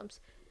problems.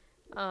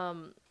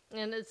 And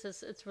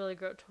it's really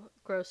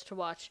gross to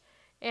watch.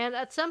 And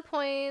at some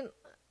point,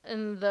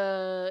 in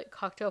the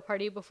cocktail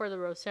party before the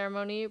rose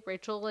ceremony,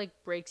 Rachel like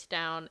breaks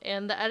down,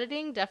 and the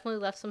editing definitely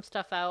left some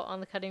stuff out on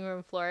the cutting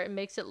room floor. It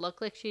makes it look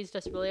like she's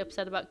just really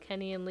upset about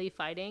Kenny and Lee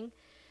fighting.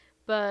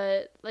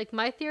 But like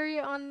my theory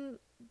on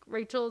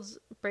Rachel's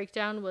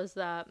breakdown was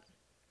that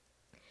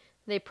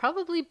they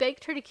probably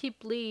begged her to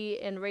keep Lee,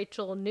 and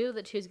Rachel knew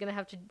that she was going to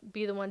have to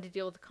be the one to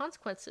deal with the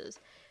consequences.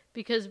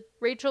 Because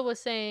Rachel was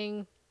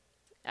saying,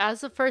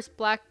 as the first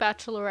black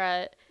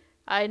bachelorette,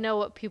 I know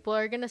what people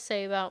are going to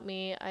say about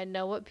me. I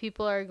know what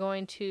people are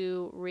going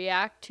to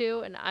react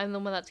to, and I'm the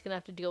one that's going to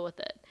have to deal with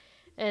it.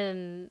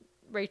 And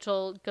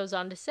Rachel goes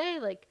on to say,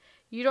 like,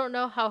 you don't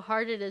know how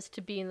hard it is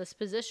to be in this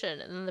position.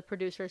 And then the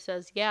producer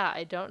says, yeah,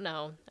 I don't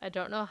know. I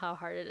don't know how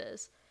hard it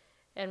is.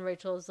 And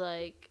Rachel's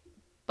like,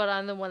 but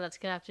I'm the one that's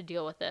going to have to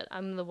deal with it.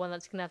 I'm the one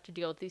that's going to have to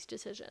deal with these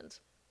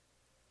decisions.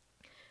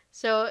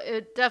 So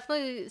it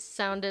definitely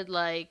sounded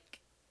like,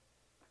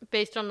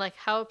 based on like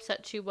how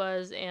upset she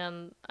was,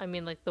 and I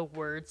mean like the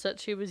words that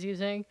she was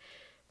using,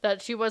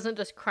 that she wasn't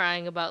just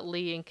crying about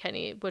Lee and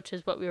Kenny, which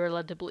is what we were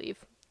led to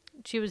believe.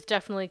 She was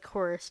definitely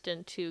coerced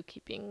into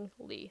keeping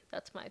Lee.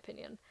 That's my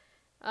opinion.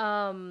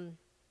 And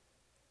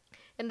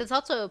it's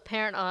also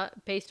apparent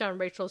based on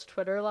Rachel's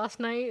Twitter last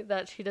night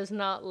that she does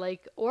not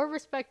like or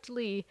respect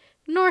Lee,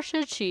 nor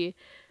should she.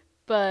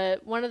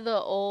 But one of the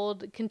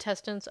old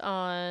contestants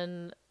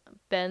on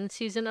Ben's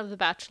season of The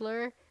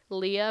Bachelor,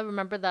 Leah,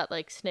 remember that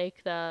like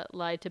snake that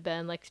lied to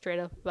Ben like straight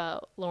up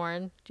about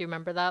Lauren? Do you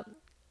remember that?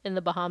 In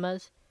the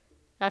Bahamas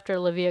after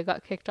Olivia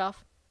got kicked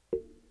off.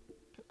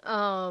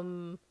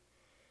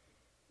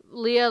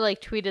 Leah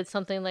like tweeted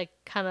something like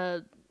kind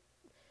of,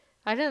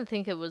 I didn't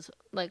think it was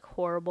like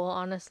horrible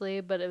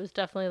honestly, but it was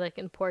definitely like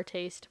in poor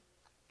taste.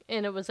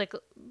 And it was like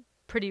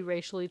pretty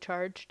racially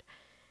charged.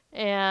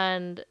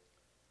 And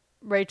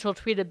Rachel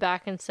tweeted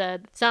back and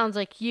said, sounds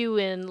like you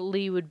and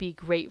Lee would be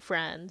great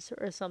friends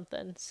or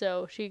something.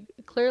 So she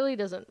clearly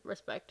doesn't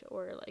respect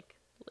or like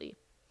Lee.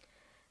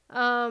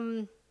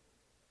 But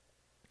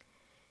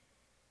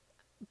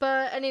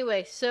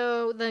anyway,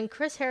 so then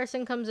Chris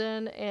Harrison comes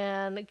in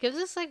and gives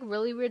this like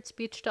really weird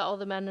speech to all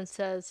the men and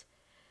says,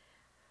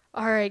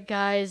 all right,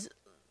 guys,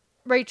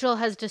 Rachel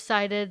has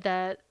decided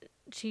that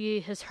she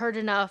has heard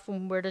enough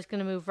and we're just going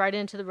to move right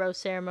into the rose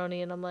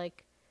ceremony. And I'm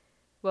like,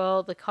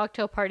 well, the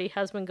cocktail party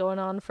has been going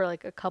on for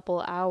like a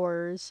couple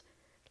hours.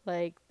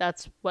 Like,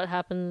 that's what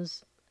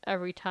happens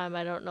every time.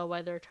 I don't know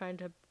why they're trying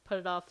to put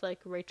it off. Like,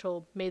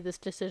 Rachel made this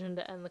decision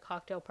to end the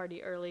cocktail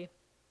party early.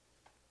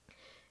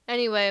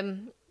 Anyway,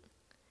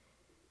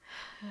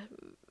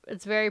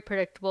 it's very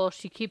predictable.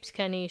 She keeps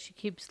Kenny, she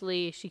keeps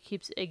Lee, she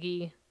keeps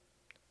Iggy.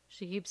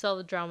 She keeps all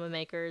the drama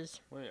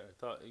makers. Wait, I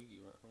thought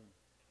Iggy went home.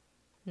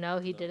 No,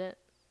 he didn't.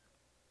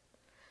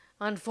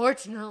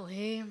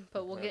 Unfortunately,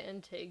 but we'll get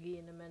into Iggy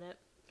in a minute.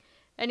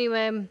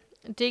 Anyway,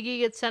 Diggy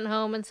gets sent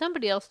home, and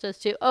somebody else does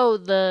too. Oh,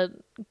 the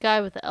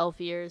guy with the elf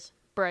ears,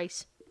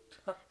 Bryce.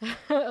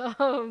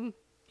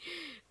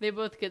 They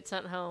both get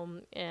sent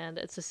home, and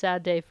it's a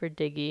sad day for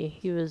Diggy.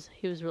 He was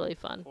really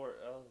fun. Poor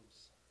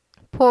elves.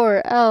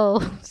 Poor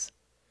elves.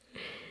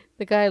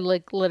 The guy,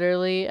 like,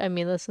 literally, I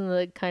mean this in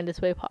the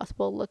kindest way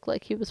possible, looked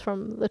like he was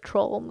from the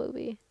Troll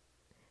movie.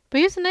 But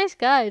he was a nice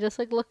guy, just,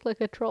 like, looked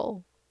like a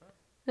troll.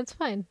 It's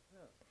fine.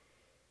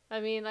 I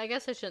mean, I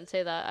guess I shouldn't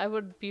say that. I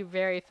would be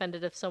very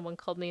offended if someone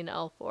called me an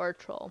elf or a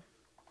troll.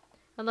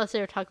 Unless they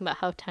were talking about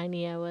how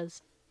tiny I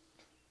was.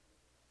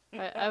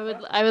 I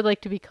would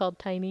like to be called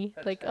tiny.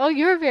 Like, oh,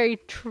 you're very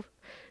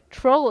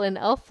troll and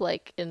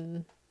elf-like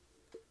in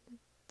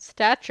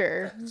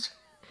stature.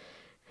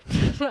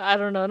 I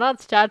don't know,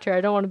 not stature.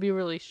 I don't want to be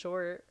really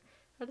short.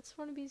 I just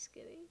want to be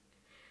skinny.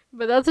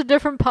 But that's a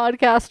different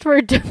podcast for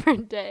a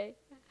different day.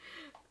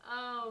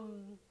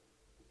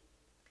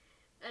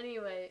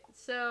 Anyway,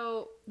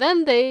 so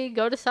then they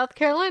go to South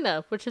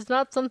Carolina, which is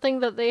not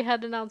something that they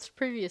had announced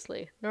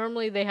previously.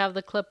 Normally they have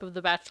the clip of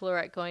the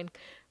Bachelorette going,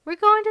 we're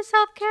going to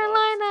South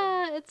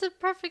Carolina! It's a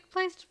perfect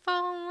place to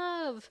fall in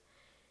love.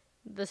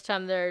 This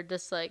time they're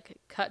just like,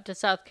 cut to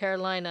South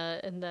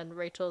Carolina, and then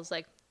Rachel's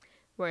like,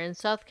 we're in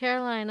South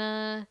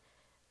Carolina.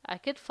 I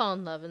could fall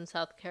in love in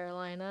South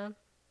Carolina.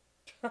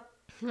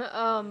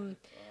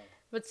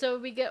 But so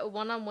we get a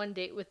one-on-one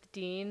date with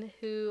Dean,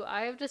 who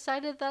I have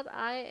decided that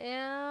I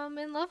am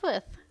in love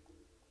with.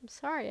 I'm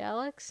sorry,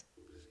 Alex.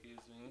 Excuse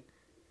me?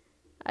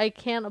 I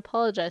can't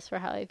apologize for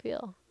how I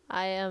feel.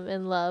 I am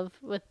in love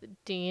with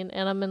Dean,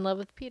 and I'm in love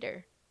with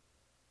Peter.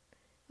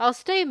 I'll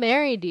stay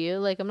married to you.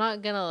 Like, I'm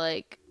not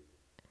gonna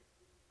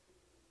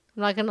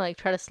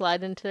try to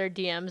slide into their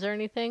DMs or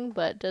anything,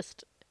 but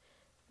just,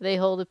 they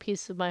hold a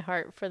piece of my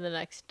heart for the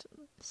next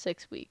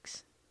 6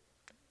 weeks.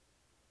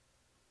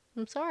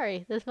 I'm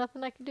sorry. There's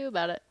nothing I can do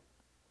about it.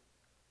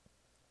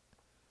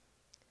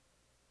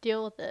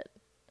 Deal with it.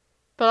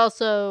 But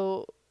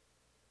also,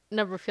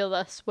 never feel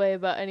this way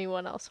about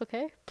anyone else,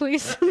 okay?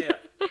 Please? Yeah.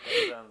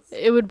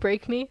 It would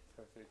break me.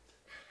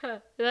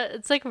 Perfect.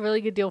 It's like a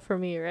really good deal for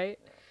me, right?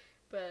 Yeah.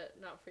 But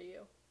not for you.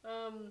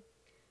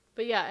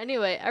 But yeah,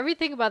 anyway,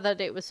 everything about that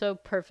date was so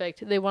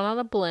perfect. They went on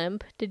a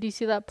blimp. Did you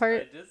see that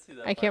part? I did see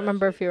that I can't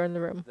remember if you were in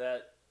the room.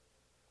 That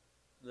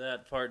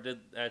that part did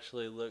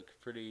actually look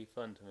pretty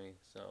fun to me.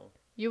 So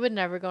You would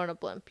never go on a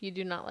blimp. You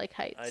do not like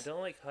I heights.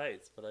 don't like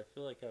heights, but I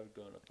feel like I would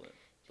go on a blimp.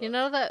 You But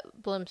know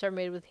that blimps are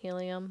made with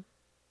helium?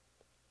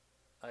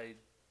 I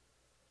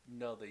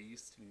know they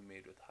used to be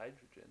made with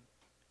hydrogen.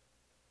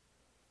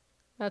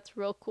 That's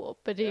real cool.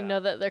 But do you Yeah. know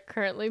that they're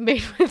currently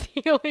made with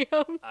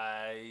helium?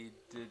 I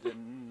did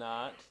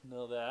not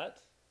know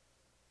that,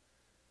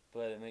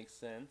 but it makes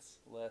sense.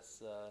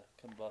 Less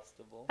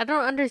combustible. I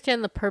don't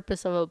understand the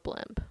purpose of a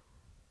blimp.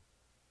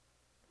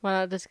 Why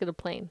not just get a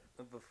plane?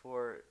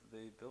 Before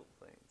they built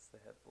planes, they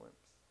had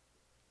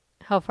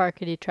blimps. How far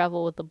could you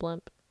travel with a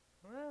blimp?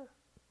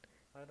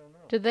 I don't know.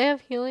 Did they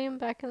have helium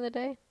back in the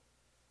day?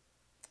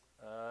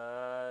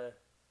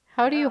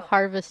 How do you Yeah.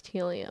 harvest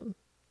helium?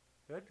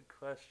 Good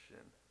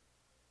question.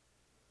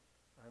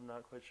 I'm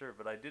not quite sure,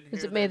 but I did hear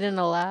Is it made in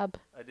a lab?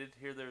 I did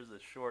hear there's a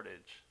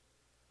shortage.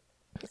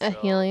 A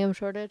helium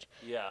shortage?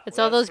 Yeah. It's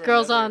well, all that's those for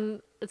girls another-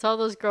 on it's all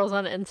those girls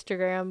on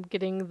Instagram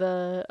getting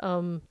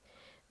the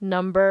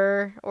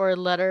number or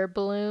letter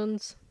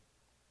balloons.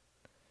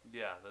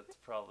 Yeah, that's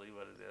probably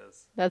what it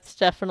is. That's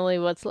definitely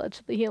what's led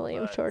to the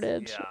helium But,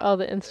 shortage. yeah, All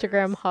the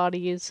Instagram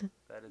hotties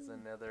That is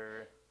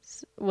another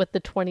with the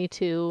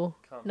 22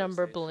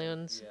 number conversation.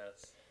 balloons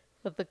Yes.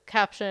 with the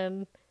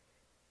caption.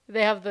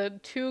 They have the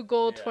 2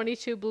 gold Yeah.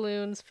 22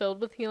 balloons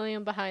filled with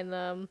helium behind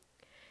them.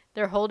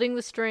 They're holding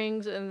the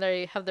strings and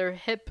they have their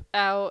hip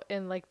out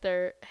and like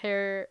their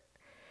hair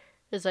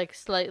is like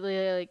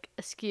slightly like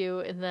askew,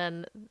 and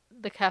then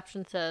the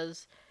caption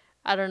says,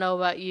 "I don't know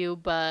about you,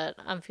 but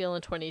I'm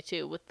feeling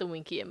 22" with the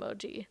winky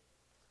emoji.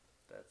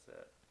 That's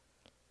it.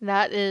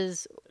 That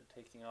is.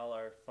 They're taking all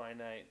our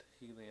finite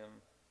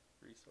helium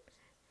resources.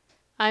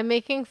 I'm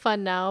making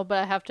fun now, but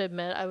I have to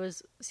admit I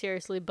was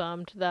seriously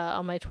bummed that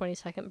on my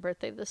 22nd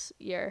birthday this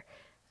year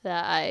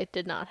that I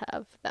did not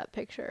have that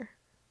picture.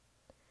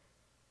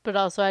 But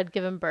also I'd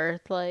given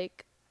birth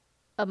like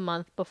a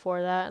month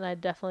before that, and I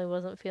definitely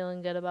wasn't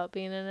feeling good about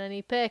being in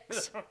any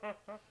pics.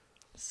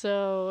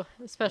 So,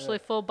 especially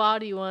full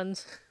body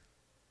ones.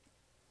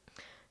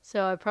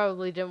 So I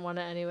probably didn't want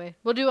it anyway.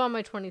 We'll do it on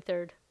my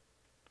 23rd,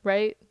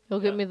 right? You'll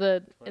get me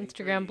the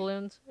 23. Instagram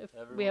balloons if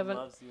Everyone we haven't.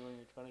 loves you when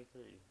you're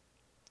 23.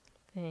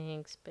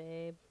 Thanks,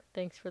 babe.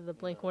 Thanks for the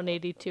Blink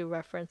 182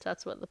 reference.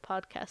 That's what the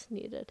podcast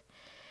needed.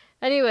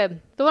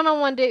 Anyway, the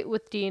one-on-one date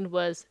with Dean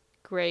was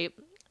great.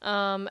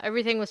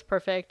 Everything was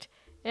perfect.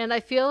 And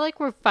I feel like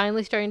we're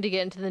finally starting to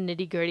get into the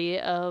nitty-gritty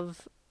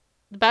of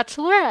The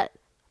Bachelorette.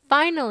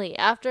 Finally,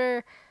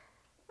 after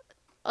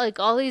like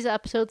all these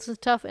episodes and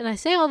stuff. And I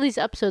say all these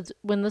episodes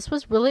when this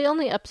was really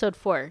only episode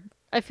 4.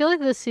 I feel like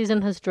this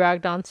season has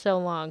dragged on so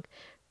long.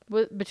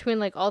 Between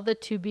like all the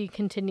to be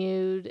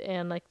continued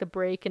and like the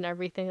break and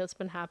everything that's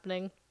been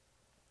happening.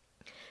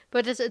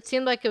 But it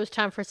seemed like it was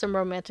time for some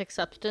romantic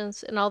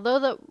substance. And although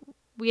that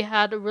we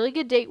had a really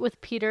good date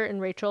with Peter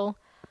and Rachel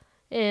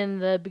in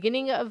the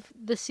beginning of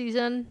the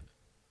season,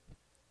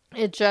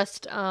 it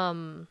just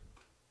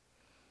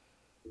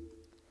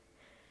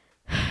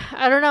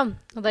I don't know.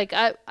 Like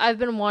I've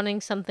been wanting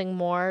something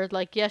more.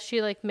 Like yes,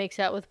 she like makes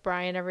out with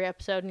Brian every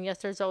episode, and yes,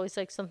 there's always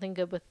like something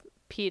good with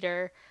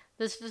Peter.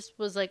 This just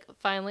was like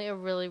finally a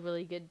really,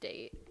 really good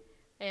date.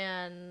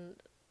 And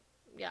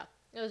yeah,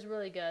 it was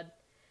really good.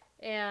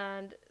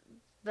 And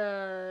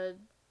their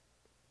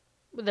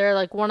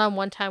like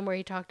one-on-one time where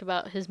he talked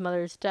about his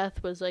mother's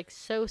death was like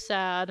so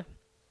sad.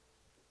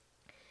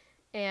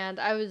 And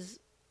I was,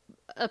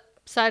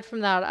 aside from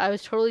that, I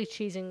was totally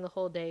cheesing the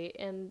whole date.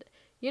 And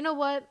you know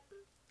what?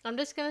 I'm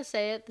just going to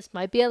say it. This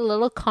might be a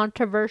little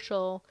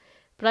controversial,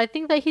 but I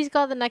think that he's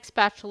got the next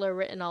Bachelor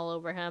written all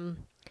over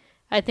him.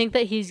 I think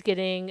that he's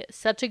getting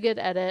such a good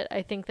edit.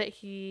 I think that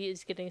he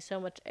is getting so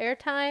much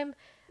airtime.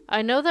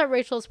 I know that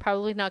Rachel's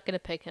probably not going to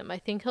pick him. I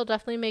think he'll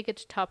definitely make it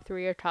to top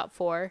 3 or top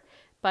 4,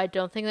 but I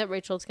don't think that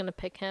Rachel's going to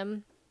pick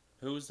him.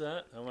 Who's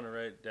that? I want to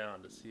write it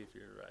down to see if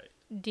you're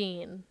right.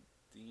 Dean.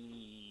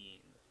 Dean.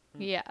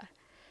 Yeah.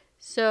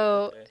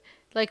 So, Okay.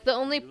 like, the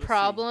only We'll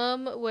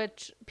problem,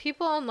 which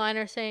people online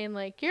are saying,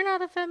 like, you're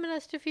not a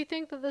feminist if you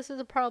think that this is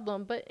a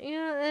problem. But, you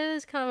know, it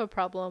is kind of a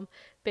problem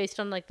based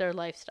on, like, their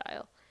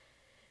lifestyle.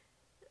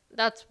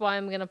 That's why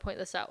I'm going to point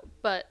this out.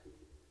 But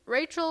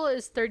Rachel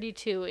is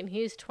 32 and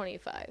he's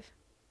 25.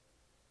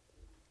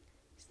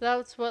 So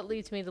that's what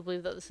leads me to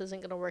believe that this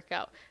isn't going to work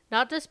out.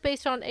 Not just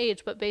based on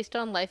age, but based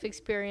on life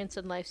experience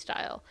and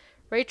lifestyle.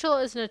 Rachel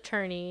is an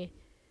attorney.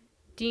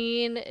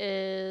 Dean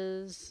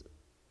is...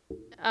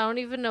 I don't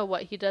even know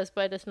what he does,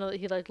 but I just know that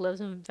he, like, lives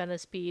in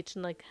Venice Beach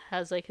and, like,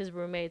 has, like, his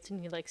roommates and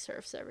he, like,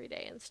 surfs every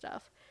day and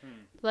stuff.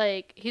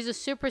 Like, he's a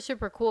super,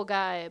 super cool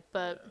guy,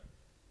 but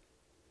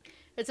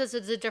it says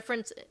it's a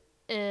difference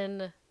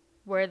in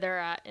where they're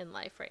at in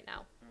life right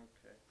now.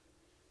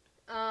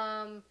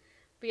 Okay.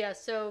 But yeah,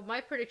 so my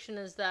prediction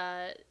is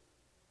that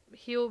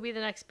he will be the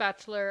next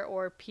Bachelor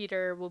or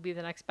Peter will be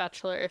the next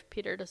Bachelor if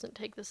Peter doesn't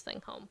take this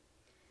thing home.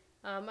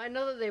 I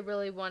know that they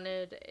really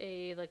wanted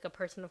a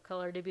person of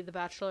color to be the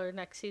Bachelor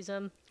next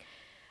season.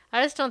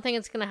 I just don't think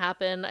it's going to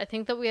happen. I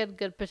think that we had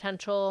good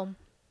potential.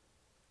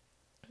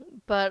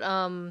 But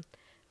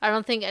I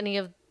don't think any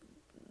of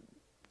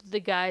the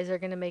guys are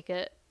going to make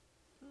it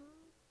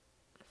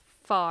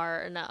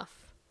far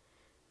enough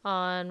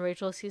on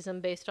Rachel's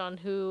season based on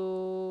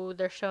who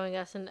they're showing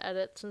us in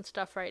edits and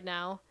stuff right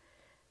now.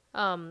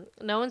 No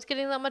one's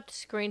getting that much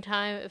screen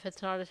time if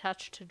it's not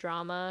attached to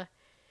drama.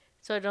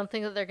 So I don't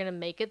think that they're going to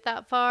make it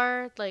that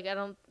far. Like, I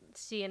don't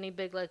see any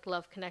big, like,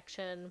 love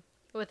connection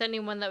with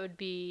anyone that would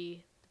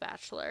be the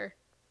Bachelor.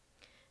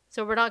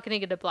 So we're not going to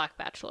get a Black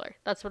Bachelor.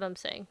 That's what I'm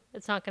saying.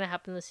 It's not going to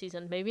happen this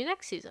season. Maybe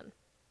next season.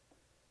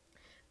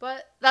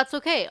 But that's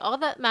okay. All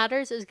that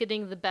matters is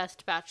getting the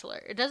best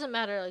Bachelor. It doesn't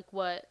matter, like,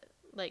 what,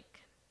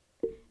 like,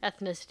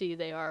 ethnicity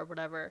they are or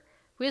whatever.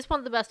 We just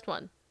want the best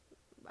one.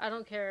 I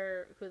don't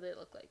care who they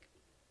look like.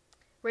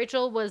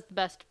 Rachel was the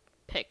best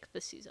pick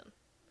this season.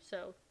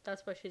 So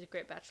that's why she's a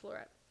great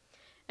Bachelorette.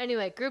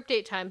 Anyway, group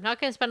date time. Not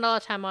going to spend a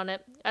lot of time on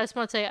it. I just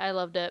want to say I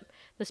loved it.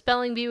 The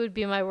spelling bee would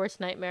be my worst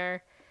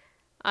nightmare.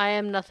 I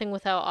am nothing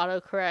without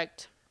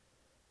autocorrect.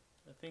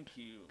 I think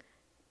you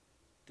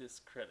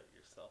discredit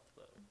yourself,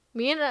 though.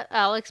 Me and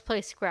Alex play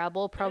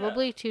Scrabble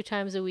probably 2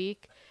 times a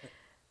week.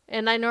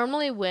 And I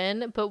normally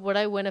win, but would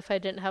I win if I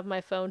didn't have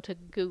my phone to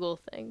Google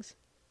things?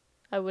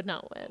 I would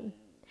not win.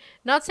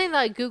 Not saying that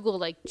I Google,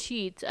 like,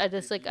 cheats. I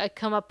just, like, I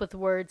come up with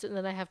words and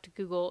then I have to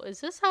Google,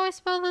 is this how I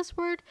spell this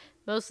word?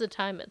 Most of the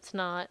time it's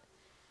not.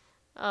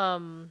 So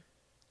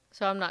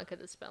I'm not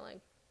good at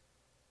spelling.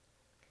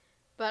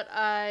 But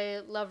I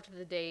loved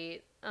the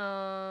date.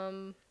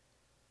 I'm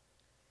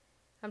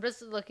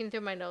just looking through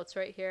my notes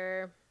right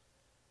here.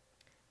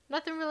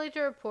 Nothing really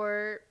to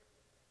report.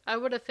 I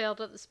would have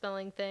failed at the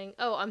spelling thing.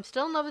 Oh, I'm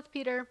still in love with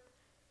Peter.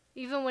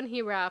 Even when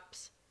he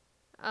raps.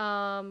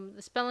 The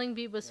spelling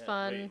bee was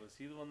fun. Wait, was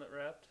he the one that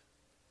rapped?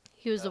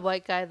 He was the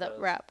white guy that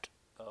rapped.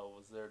 Oh,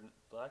 was there a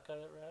black guy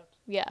that rapped?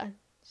 Yeah.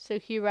 So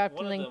he rapped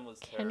One and of then them was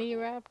Kenny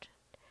terrible. rapped.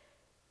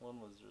 One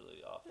was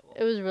really awful.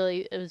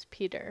 It was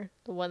Peter,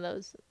 the one that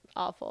was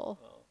awful.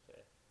 Oh,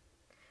 okay.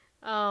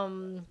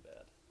 Um, That was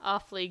bad.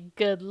 Awfully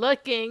good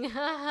looking.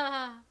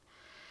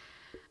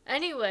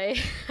 Anyway,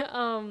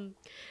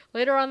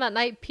 later on that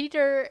night,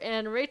 Peter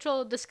and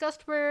Rachel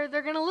discussed where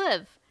they're gonna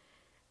live.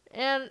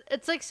 And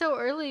it's like so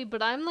early,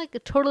 but I'm like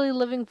totally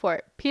living for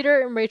it.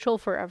 Peter and Rachel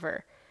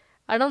forever.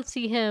 I don't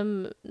see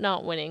him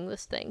not winning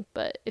this thing,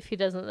 but if he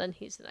doesn't, then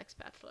he's the next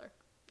Bachelor.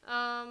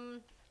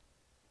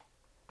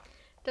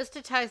 Just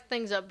to tie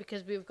things up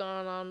because we've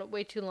gone on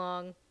way too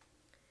long.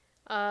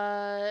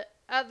 At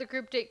the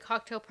group date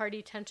cocktail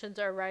party, tensions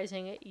are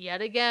rising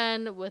yet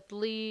again with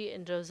Lee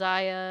and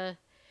Josiah.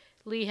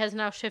 Lee has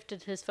now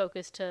shifted his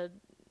focus to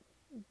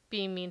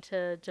being mean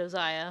to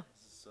Josiah.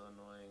 This is so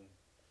annoying.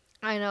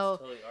 I know.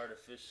 It's totally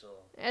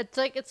artificial. It's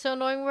like, it's so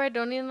annoying where I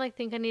don't even like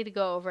think I need to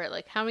go over it.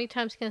 Like, how many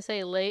times can I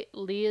say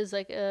Lee is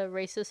like a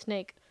racist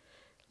snake?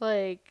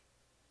 Like,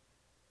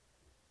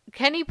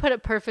 Kenny put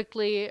it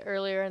perfectly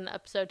earlier in the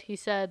episode. He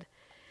said,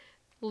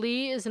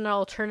 Lee is an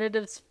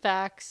alternative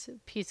facts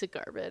piece of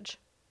garbage.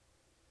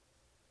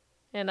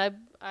 And I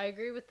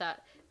agree with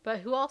that.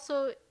 But who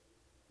also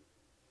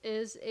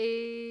is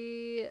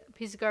a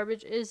piece of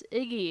garbage is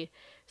Iggy.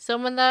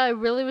 Someone that I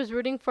really was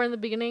rooting for in the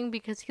beginning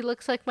because he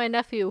looks like my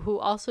nephew who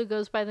also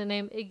goes by the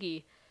name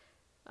Iggy.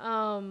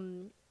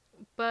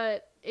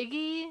 But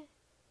Iggy,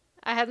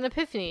 I had an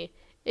epiphany.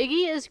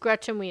 Iggy is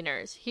Gretchen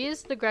Wieners. He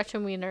is the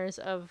Gretchen Wieners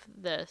of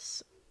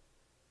this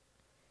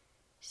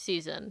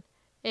season.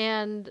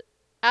 And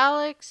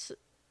Alex,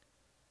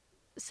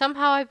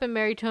 somehow I've been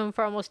married to him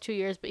for almost 2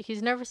 years, but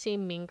he's never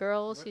seen Mean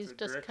Girls. He's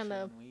just kind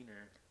of...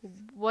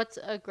 What's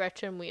a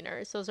Gretchen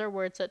Wieners? Those are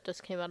words that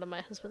just came out of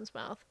my husband's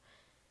mouth.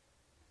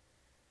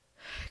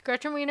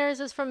 Gretchen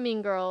Wieners is from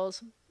Mean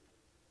Girls.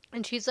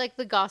 And she's like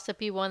the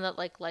gossipy one that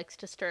like likes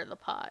to stir the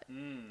pot.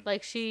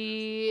 Like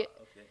she's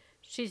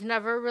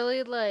never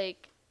really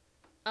like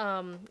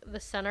the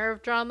center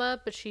of drama,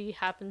 but she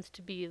happens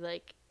to be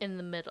like in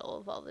the middle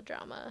of all the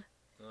drama.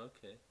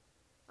 Okay.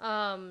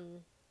 I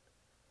know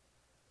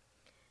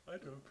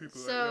people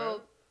like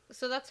that.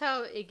 So that's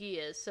how Iggy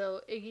is.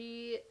 So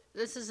Iggy,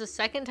 this is the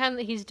second time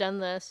that he's done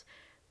this,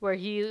 where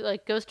he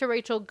like goes to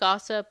Rachel,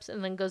 gossips,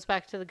 and then goes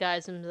back to the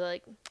guys and is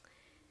like,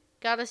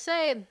 gotta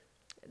say,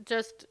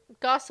 just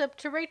gossip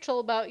to Rachel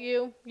about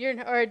you.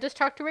 Or just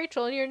talk to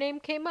Rachel and your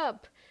name came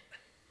up.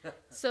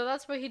 So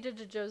that's what he did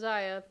to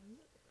Josiah.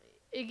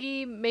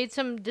 Iggy made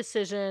some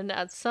decision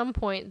at some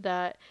point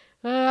that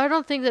I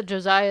don't think that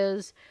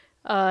Josiah's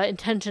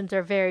intentions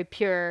are very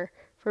pure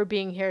for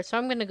being here, so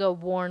I'm going to go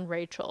warn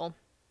Rachel.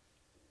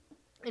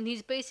 And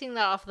he's basing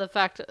that off of the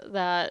fact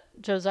that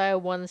Josiah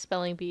won the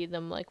spelling bee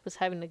and like was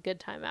having a good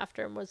time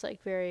after and was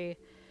like very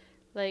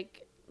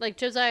like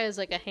Josiah is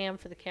like a ham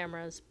for the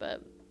cameras,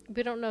 but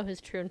we don't know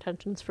his true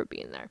intentions for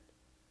being there.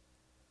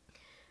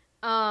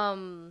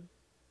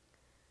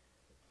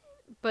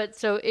 But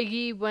so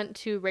Iggy went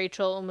to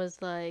Rachel and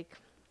was like,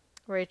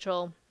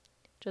 Rachel,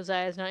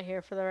 Josiah's not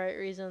here for the right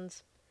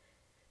reasons.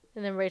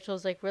 And then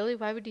Rachel's like, really?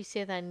 Why would you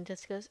say that? And he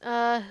just goes,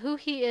 who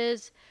he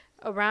is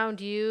around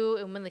you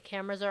and when the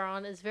cameras are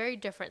on is very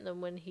different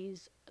than when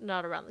he's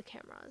not around the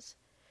cameras.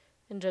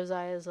 And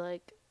Josiah's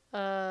like,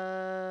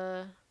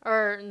 and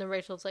then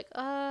Rachel's like,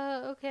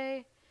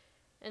 okay.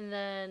 And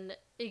then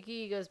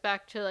Iggy goes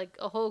back to, like,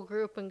 a whole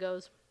group and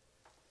goes,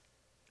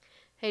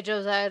 hey,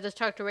 Josiah, I just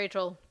talked to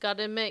Rachel.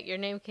 Gotta admit, your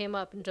name came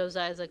up. And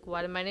Josiah's like,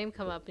 why did my name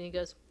come up? And he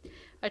goes,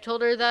 I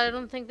told her that I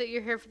don't think that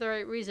you're here for the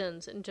right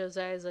reasons. And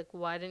Josiah's like,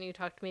 why didn't you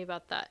talk to me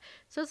about that?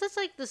 So it's just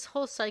like this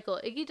whole cycle.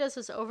 Iggy does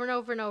this over and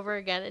over and over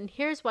again. And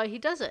here's why he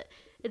does it.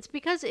 It's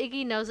because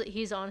Iggy knows that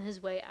he's on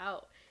his way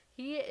out.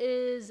 He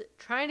is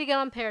trying to get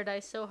on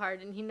Paradise so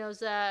hard. And he knows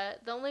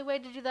that the only way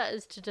to do that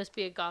is to just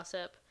be a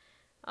gossip.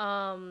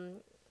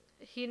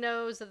 He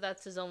knows that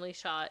that's his only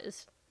shot.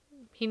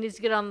 He needs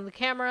to get on the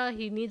camera.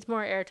 He needs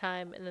more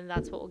airtime. And then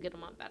that's what will get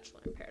him on Bachelor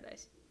in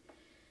Paradise.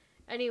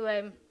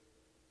 Anyway,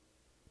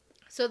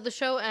 so the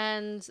show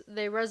ends.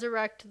 They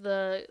resurrect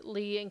the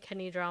Lee and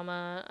Kenny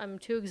drama. I'm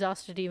too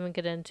exhausted to even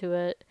get into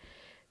it.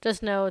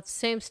 Just know it's the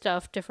same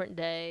stuff, different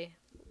day.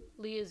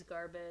 Lee is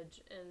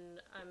garbage, and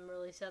I'm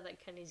really sad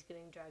that Kenny's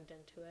getting dragged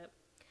into it.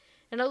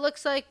 And it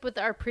looks like with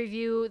our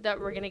preview that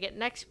we're going to get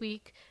next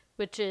week,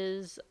 which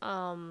is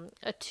a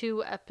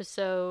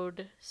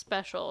 2-episode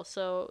special.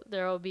 So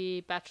there will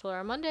be Bachelor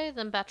on Monday,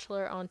 then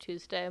Bachelor on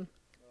Tuesday.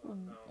 Oh,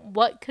 no.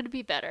 What could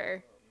be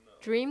better? Oh, no.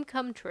 Dream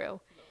come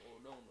true.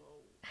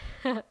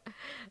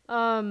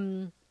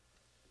 No.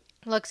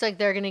 Looks like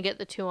they're gonna get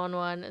the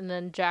 2-on-1, and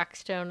then Jack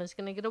Stone is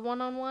gonna get a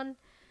 1-on-1.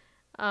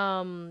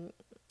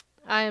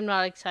 I am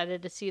not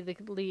excited to see the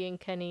Lee and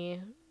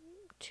Kenny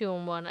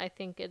 2-on-1. I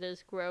think it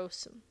is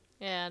gross,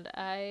 and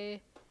I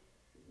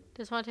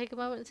just want to take a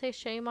moment and say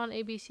shame on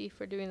ABC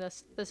for doing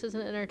this. This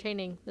isn't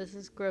entertaining. This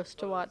is gross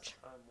to watch.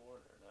 Time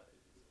Warner, not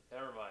ABC.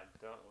 Never mind.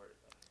 Don't worry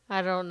about it.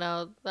 I don't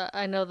know.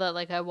 I know that,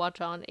 like, I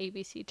watch on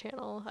ABC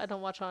channel. I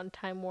don't watch on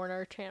Time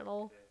Warner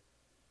channel.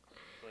 Okay.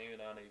 Blame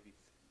it on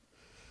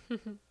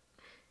ABC.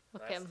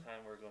 Okay. Last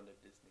time we're going to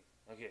Disney.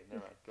 Okay,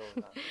 never mind. Go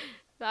with that.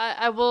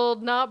 I will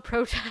not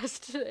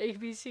protest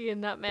ABC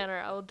in that manner.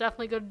 I will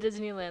definitely go to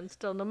Disneyland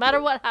still, no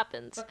matter what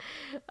happens.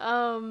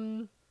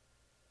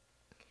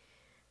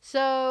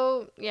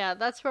 So, yeah,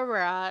 that's where we're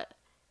at.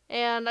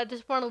 And I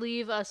just want to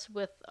leave us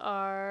with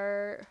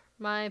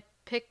my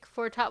pick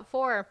for top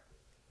 4.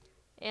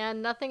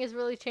 And nothing has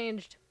really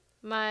changed.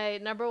 My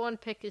number 1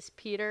 pick is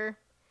Peter.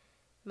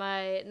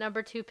 My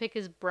number 2 pick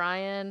is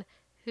Brian,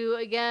 who,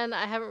 again,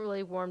 I haven't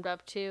really warmed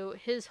up to.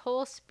 His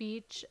whole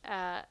speech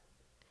at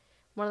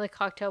one of the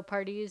cocktail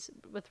parties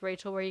with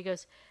Rachel where he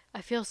goes,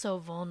 I feel so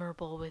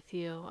vulnerable with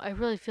you. I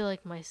really feel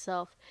like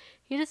myself.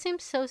 He just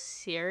seems so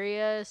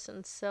serious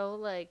and so,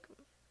 like,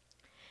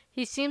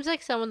 he seems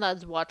like someone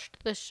that's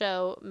watched the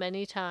show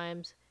many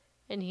times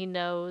and he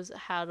knows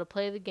how to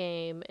play the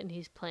game and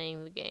he's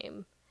playing the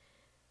game.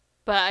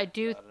 But I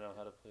do... You gotta know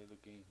how to play the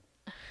game.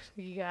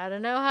 You gotta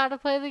know how to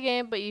play the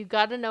game, but you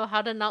gotta know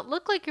how to not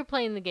look like you're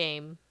playing the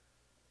game.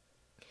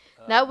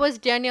 That was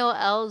Danielle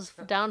L's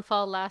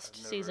downfall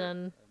last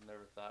season. I've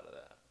never thought of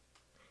that.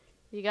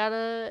 You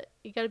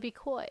gotta be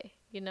coy,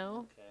 you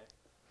know?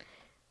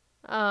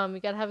 Okay. You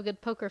gotta have a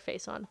good poker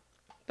face on.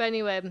 But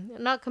anyway, I'm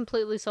not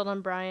completely sold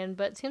on Brian,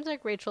 but it seems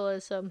like Rachel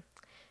is,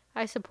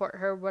 I support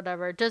her,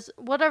 whatever. Just,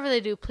 whatever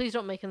they do, please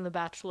don't make him the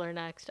Bachelor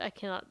next.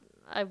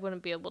 I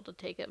wouldn't be able to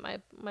take it.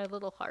 My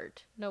little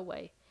heart. No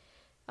way.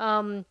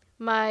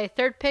 My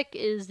 3rd pick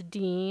is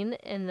Dean,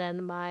 and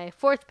then my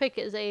 4th pick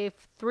is a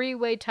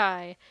 3-way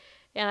tie.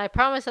 And I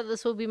promise that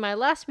this will be my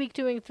last week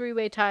doing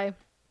 3-way tie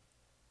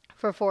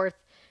for 4th,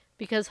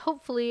 because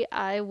hopefully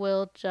I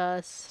will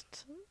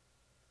just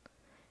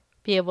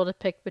be able to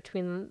pick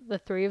between the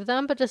 3 of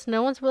them, but just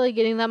no one's really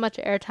getting that much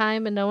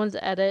airtime, and no one's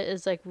edit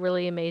is, like,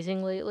 really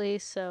amazing lately,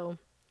 so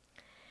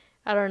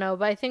I don't know.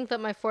 But I think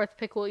that my 4th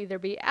pick will either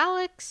be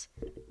Alex,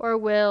 or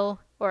Will,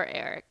 or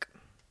Eric.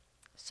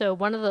 So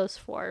one of those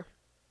 4.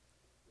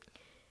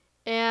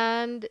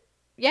 And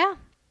yeah,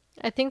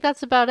 I think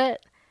that's about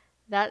it.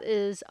 That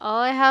is all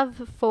I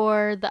have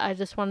for the I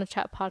Just Want to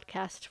Chat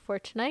podcast for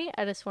tonight.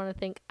 I just want to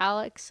thank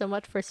Alex so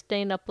much for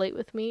staying up late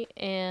with me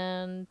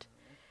and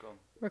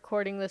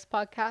recording this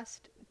podcast.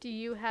 Do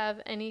you have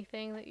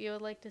anything that you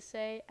would like to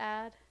say,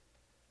 Ad?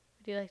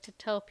 Would you like to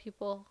tell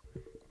people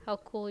how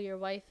cool your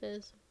wife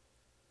is?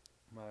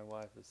 My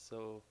wife is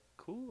so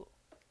cool.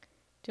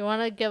 Do you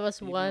want to give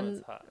us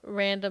one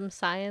random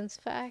science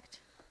fact?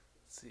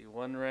 Let's see,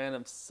 one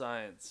random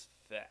science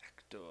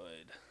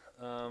factoid.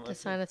 To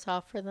sign us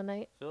off for the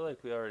night? I feel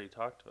like we already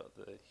talked about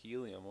the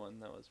helium one.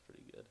 That was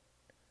pretty good.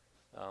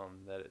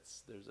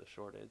 There's a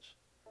shortage.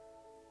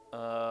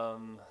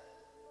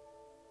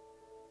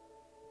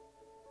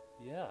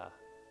 Yeah.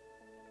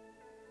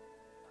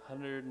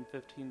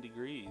 115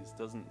 degrees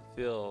doesn't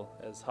feel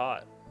as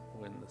hot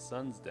when the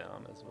sun's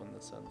down as when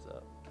the sun's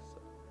up. So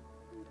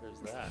there's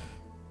that.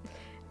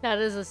 That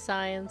is a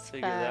science fact.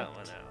 Figure that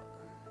one out.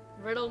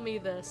 Riddle me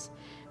this.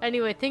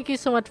 Anyway, thank you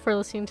so much for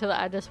listening to the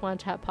I Just Want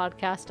to Chat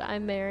podcast.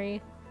 I'm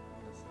Mary.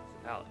 This is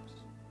Alex.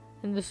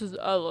 And this is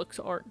Alex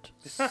Arndt.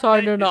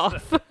 Signing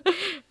off.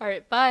 All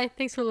right, bye.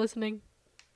 Thanks for listening.